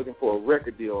stopped looking for a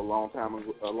record deal a long time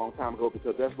ago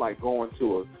because that's like going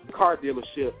to a car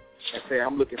dealership and say,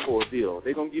 I'm looking for a deal.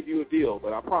 They're going to give you a deal,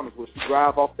 but I promise what you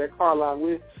drive off that car lot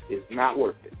with is not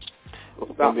worth it. So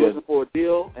stop looking for a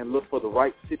deal and look for the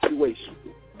right situation.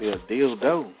 Be a deal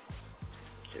though.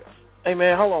 Yeah. Hey,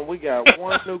 man, hold on. We got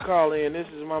one new call in. This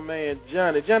is my man,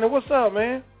 Johnny. Johnny, what's up,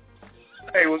 man?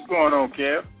 Hey, what's going on,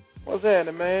 Kev? What's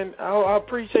happening, man? I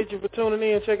appreciate you for tuning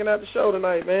in and checking out the show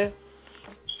tonight, man.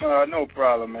 No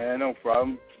problem, man. No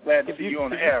problem. Glad to see you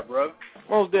on the air, brother.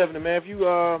 Most definitely, man. If you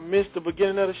missed the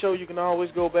beginning of the show, you can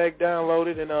always go back, download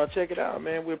it, and check it out,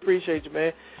 man. We appreciate you,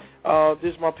 man.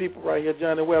 This is my people right here,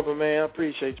 Johnny Weber, man. I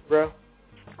appreciate you, bro.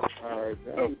 All right,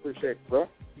 man. We appreciate you, bro.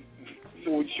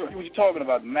 So what you talking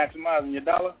about, maximizing your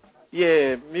dollar?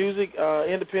 Yeah, music,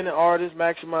 independent artists,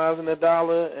 maximizing their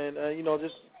dollar, and,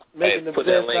 just making the best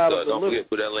out of the Don't forget to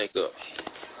put that link up.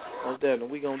 Most definitely,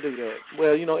 we're going to do that.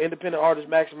 Well, independent artists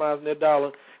maximizing their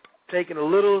dollar, taking a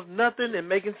little nothing and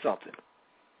making something.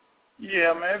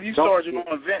 Yeah, man, if you start your own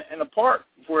event in the park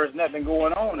where there's nothing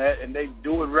going on at, and they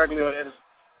do it regularly at a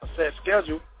set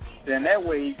schedule, then that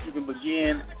way you can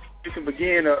begin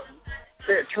a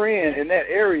set trend in that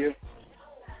area.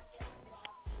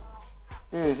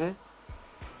 Mm-hmm.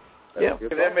 Yeah. If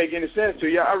that make any sense to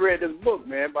you, I read this book,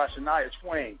 man, by Shania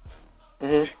Twain.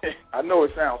 Mm-hmm. I know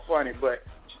it sounds funny, but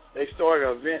they started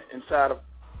an event inside of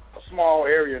a small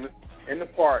area in the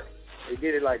park. They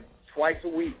did it like twice a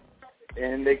week,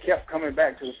 and they kept coming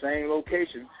back to the same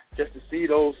location just to see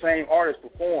those same artists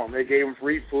perform. They gave them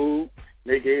free food.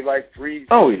 They gave like free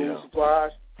food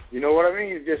supplies. You know what I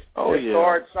mean? Just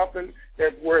start something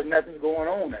where nothing's going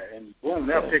on there, and boom,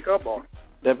 they'll pick up on it.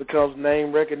 That becomes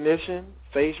name recognition,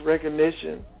 face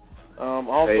recognition,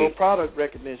 also product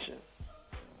recognition.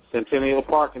 Centennial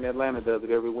Park in Atlanta does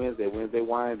it every Wednesday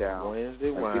wind down.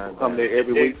 People come there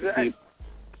every week to see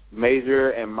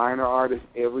major and minor artists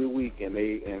every week, and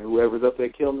whoever's up there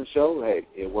killing the show, hey,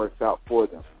 it works out for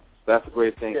them. So that's a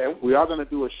great thing. Yeah. We are going to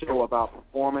do a show about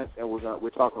performance, and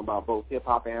we're talking about both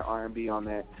hip-hop and R&B on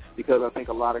that, because I think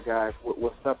a lot of guys,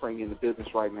 what's suffering in the business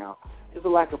right now is a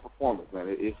lack of performance,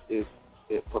 man.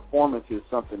 Performance is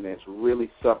something that's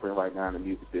really suffering right now in the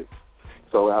music business.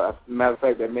 So, as a matter of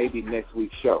fact, that may be next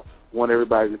week's show. Want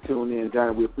everybody to tune in.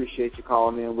 Johnny, we appreciate you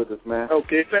calling in with us, man.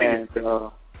 Okay, thank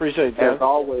you. Appreciate that. As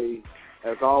always,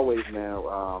 man,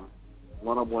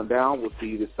 One Down. We'll see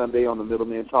you this Sunday on the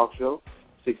Middleman Talk Show,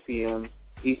 6 p.m.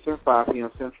 Eastern, 5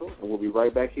 p.m. Central, and we'll be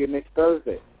right back here next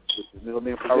Thursday. This is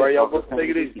Middleman. All right, y'all, take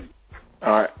it easy.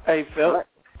 All right. Hey, Phil. Right.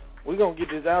 We're going to get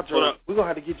this outro. We're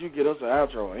going to have to get us an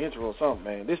outro, an intro or something,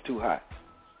 man. This too hot.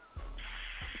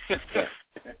 Yeah,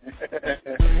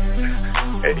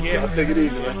 take it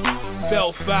easy, man.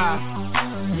 Spell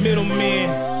 5, Middleman.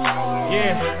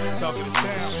 Yeah, talking to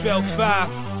town. Spell 5.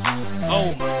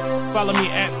 Oh, follow me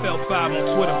at Spell 5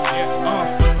 on Twitter.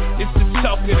 Yeah, it's the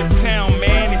talk of the town,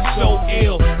 man. It's so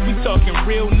ill. We talking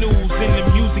real news in the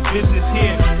music business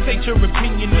here. Take your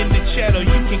opinion in the chat or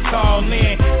you can call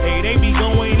in. Hey, they be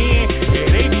going in. Yeah,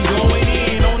 they be going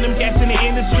in on them cats in the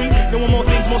industry. Doing more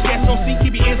things most cats don't see.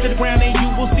 Keep your ears to the ground and you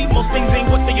will see. Most things ain't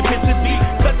what they appear to be.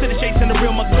 Cut to the chase and the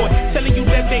real McCoy. Telling you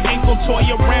that they ain't gon' toy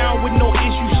around with no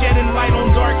issue. Shedding light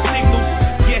on dark signals.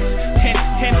 Yes,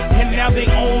 and now they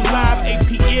own live. 8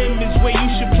 p.m. is where you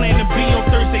should plan to be on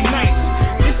Thursday nights.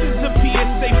 This is a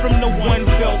PSA from the One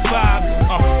Felt Vibe.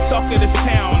 Talk of the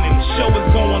town and the show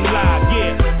is going live.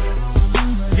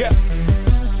 Yeah.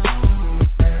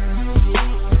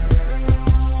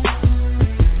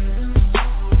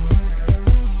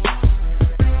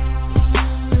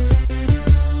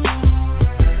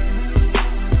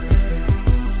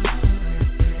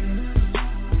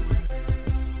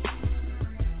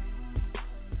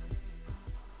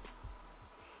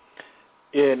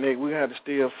 have to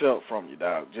steal felt from you,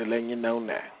 dog. Just letting you know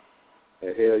now. The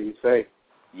hell you say?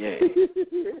 Yeah.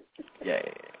 Yeah.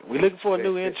 We looking for a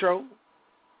new intro.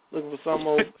 Looking for some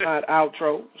old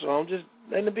outro. So I'm just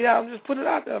letting it be out. I'm just putting it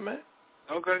out there, man.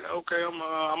 Okay.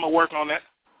 I'm gonna work on that.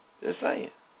 Just saying.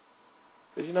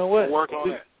 Because you know what? Work on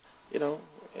that. You know,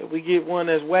 if we get one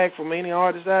that's whack from any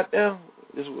artist out there,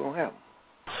 this is what's gonna happen.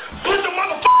 Put the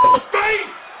motherfucker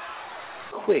face!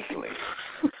 Quickly.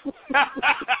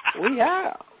 We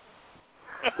out.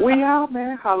 We out,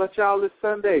 man. Holla at y'all this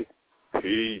Sunday.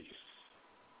 Peace.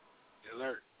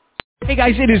 Alert. Hey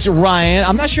guys, it is Ryan.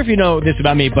 I'm not sure if you know this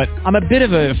about me, but I'm a bit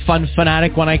of a fun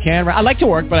fanatic when I can. I like to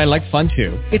work, but I like fun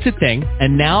too. It's a thing.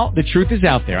 And now the truth is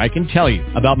out there. I can tell you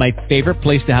about my favorite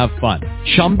place to have fun.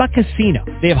 Chumba Casino.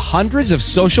 They have hundreds of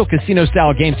social casino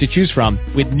style games to choose from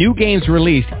with new games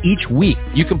released each week.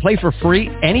 You can play for free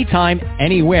anytime,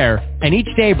 anywhere. And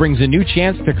each day brings a new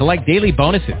chance to collect daily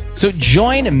bonuses. So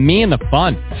join me in the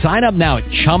fun. Sign up now at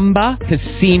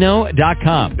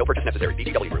ChumbaCasino.com. No purchase necessary.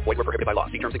 VGW Group. Void where prohibited by law.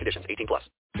 See terms and conditions. 18+.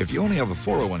 If you only have a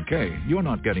 401k, you're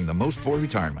not getting the most for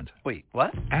retirement. Wait,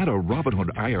 what? Add a Robinhood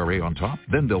IRA on top,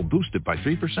 then they'll boost it by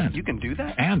 3%. You can do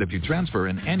that? And if you transfer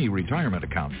in any retirement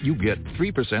account, you get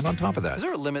 3% on top of that. Is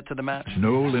there a limit to the match?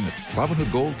 No limit.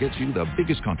 Robinhood Gold gets you the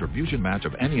biggest contribution match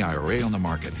of any IRA on the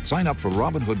market. Sign up for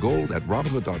Robinhood Gold at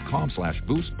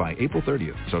Robinhood.com/boost by April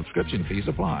 30th. Subscription fees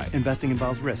apply. Investing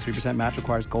involves risk. 3% match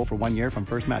requires gold for 1 year from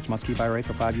first match. Must keep IRA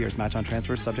for 5 years. Match on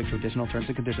transfers subject to additional terms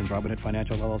and conditions. Robinhood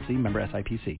Financial LLC. Member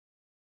SIPC.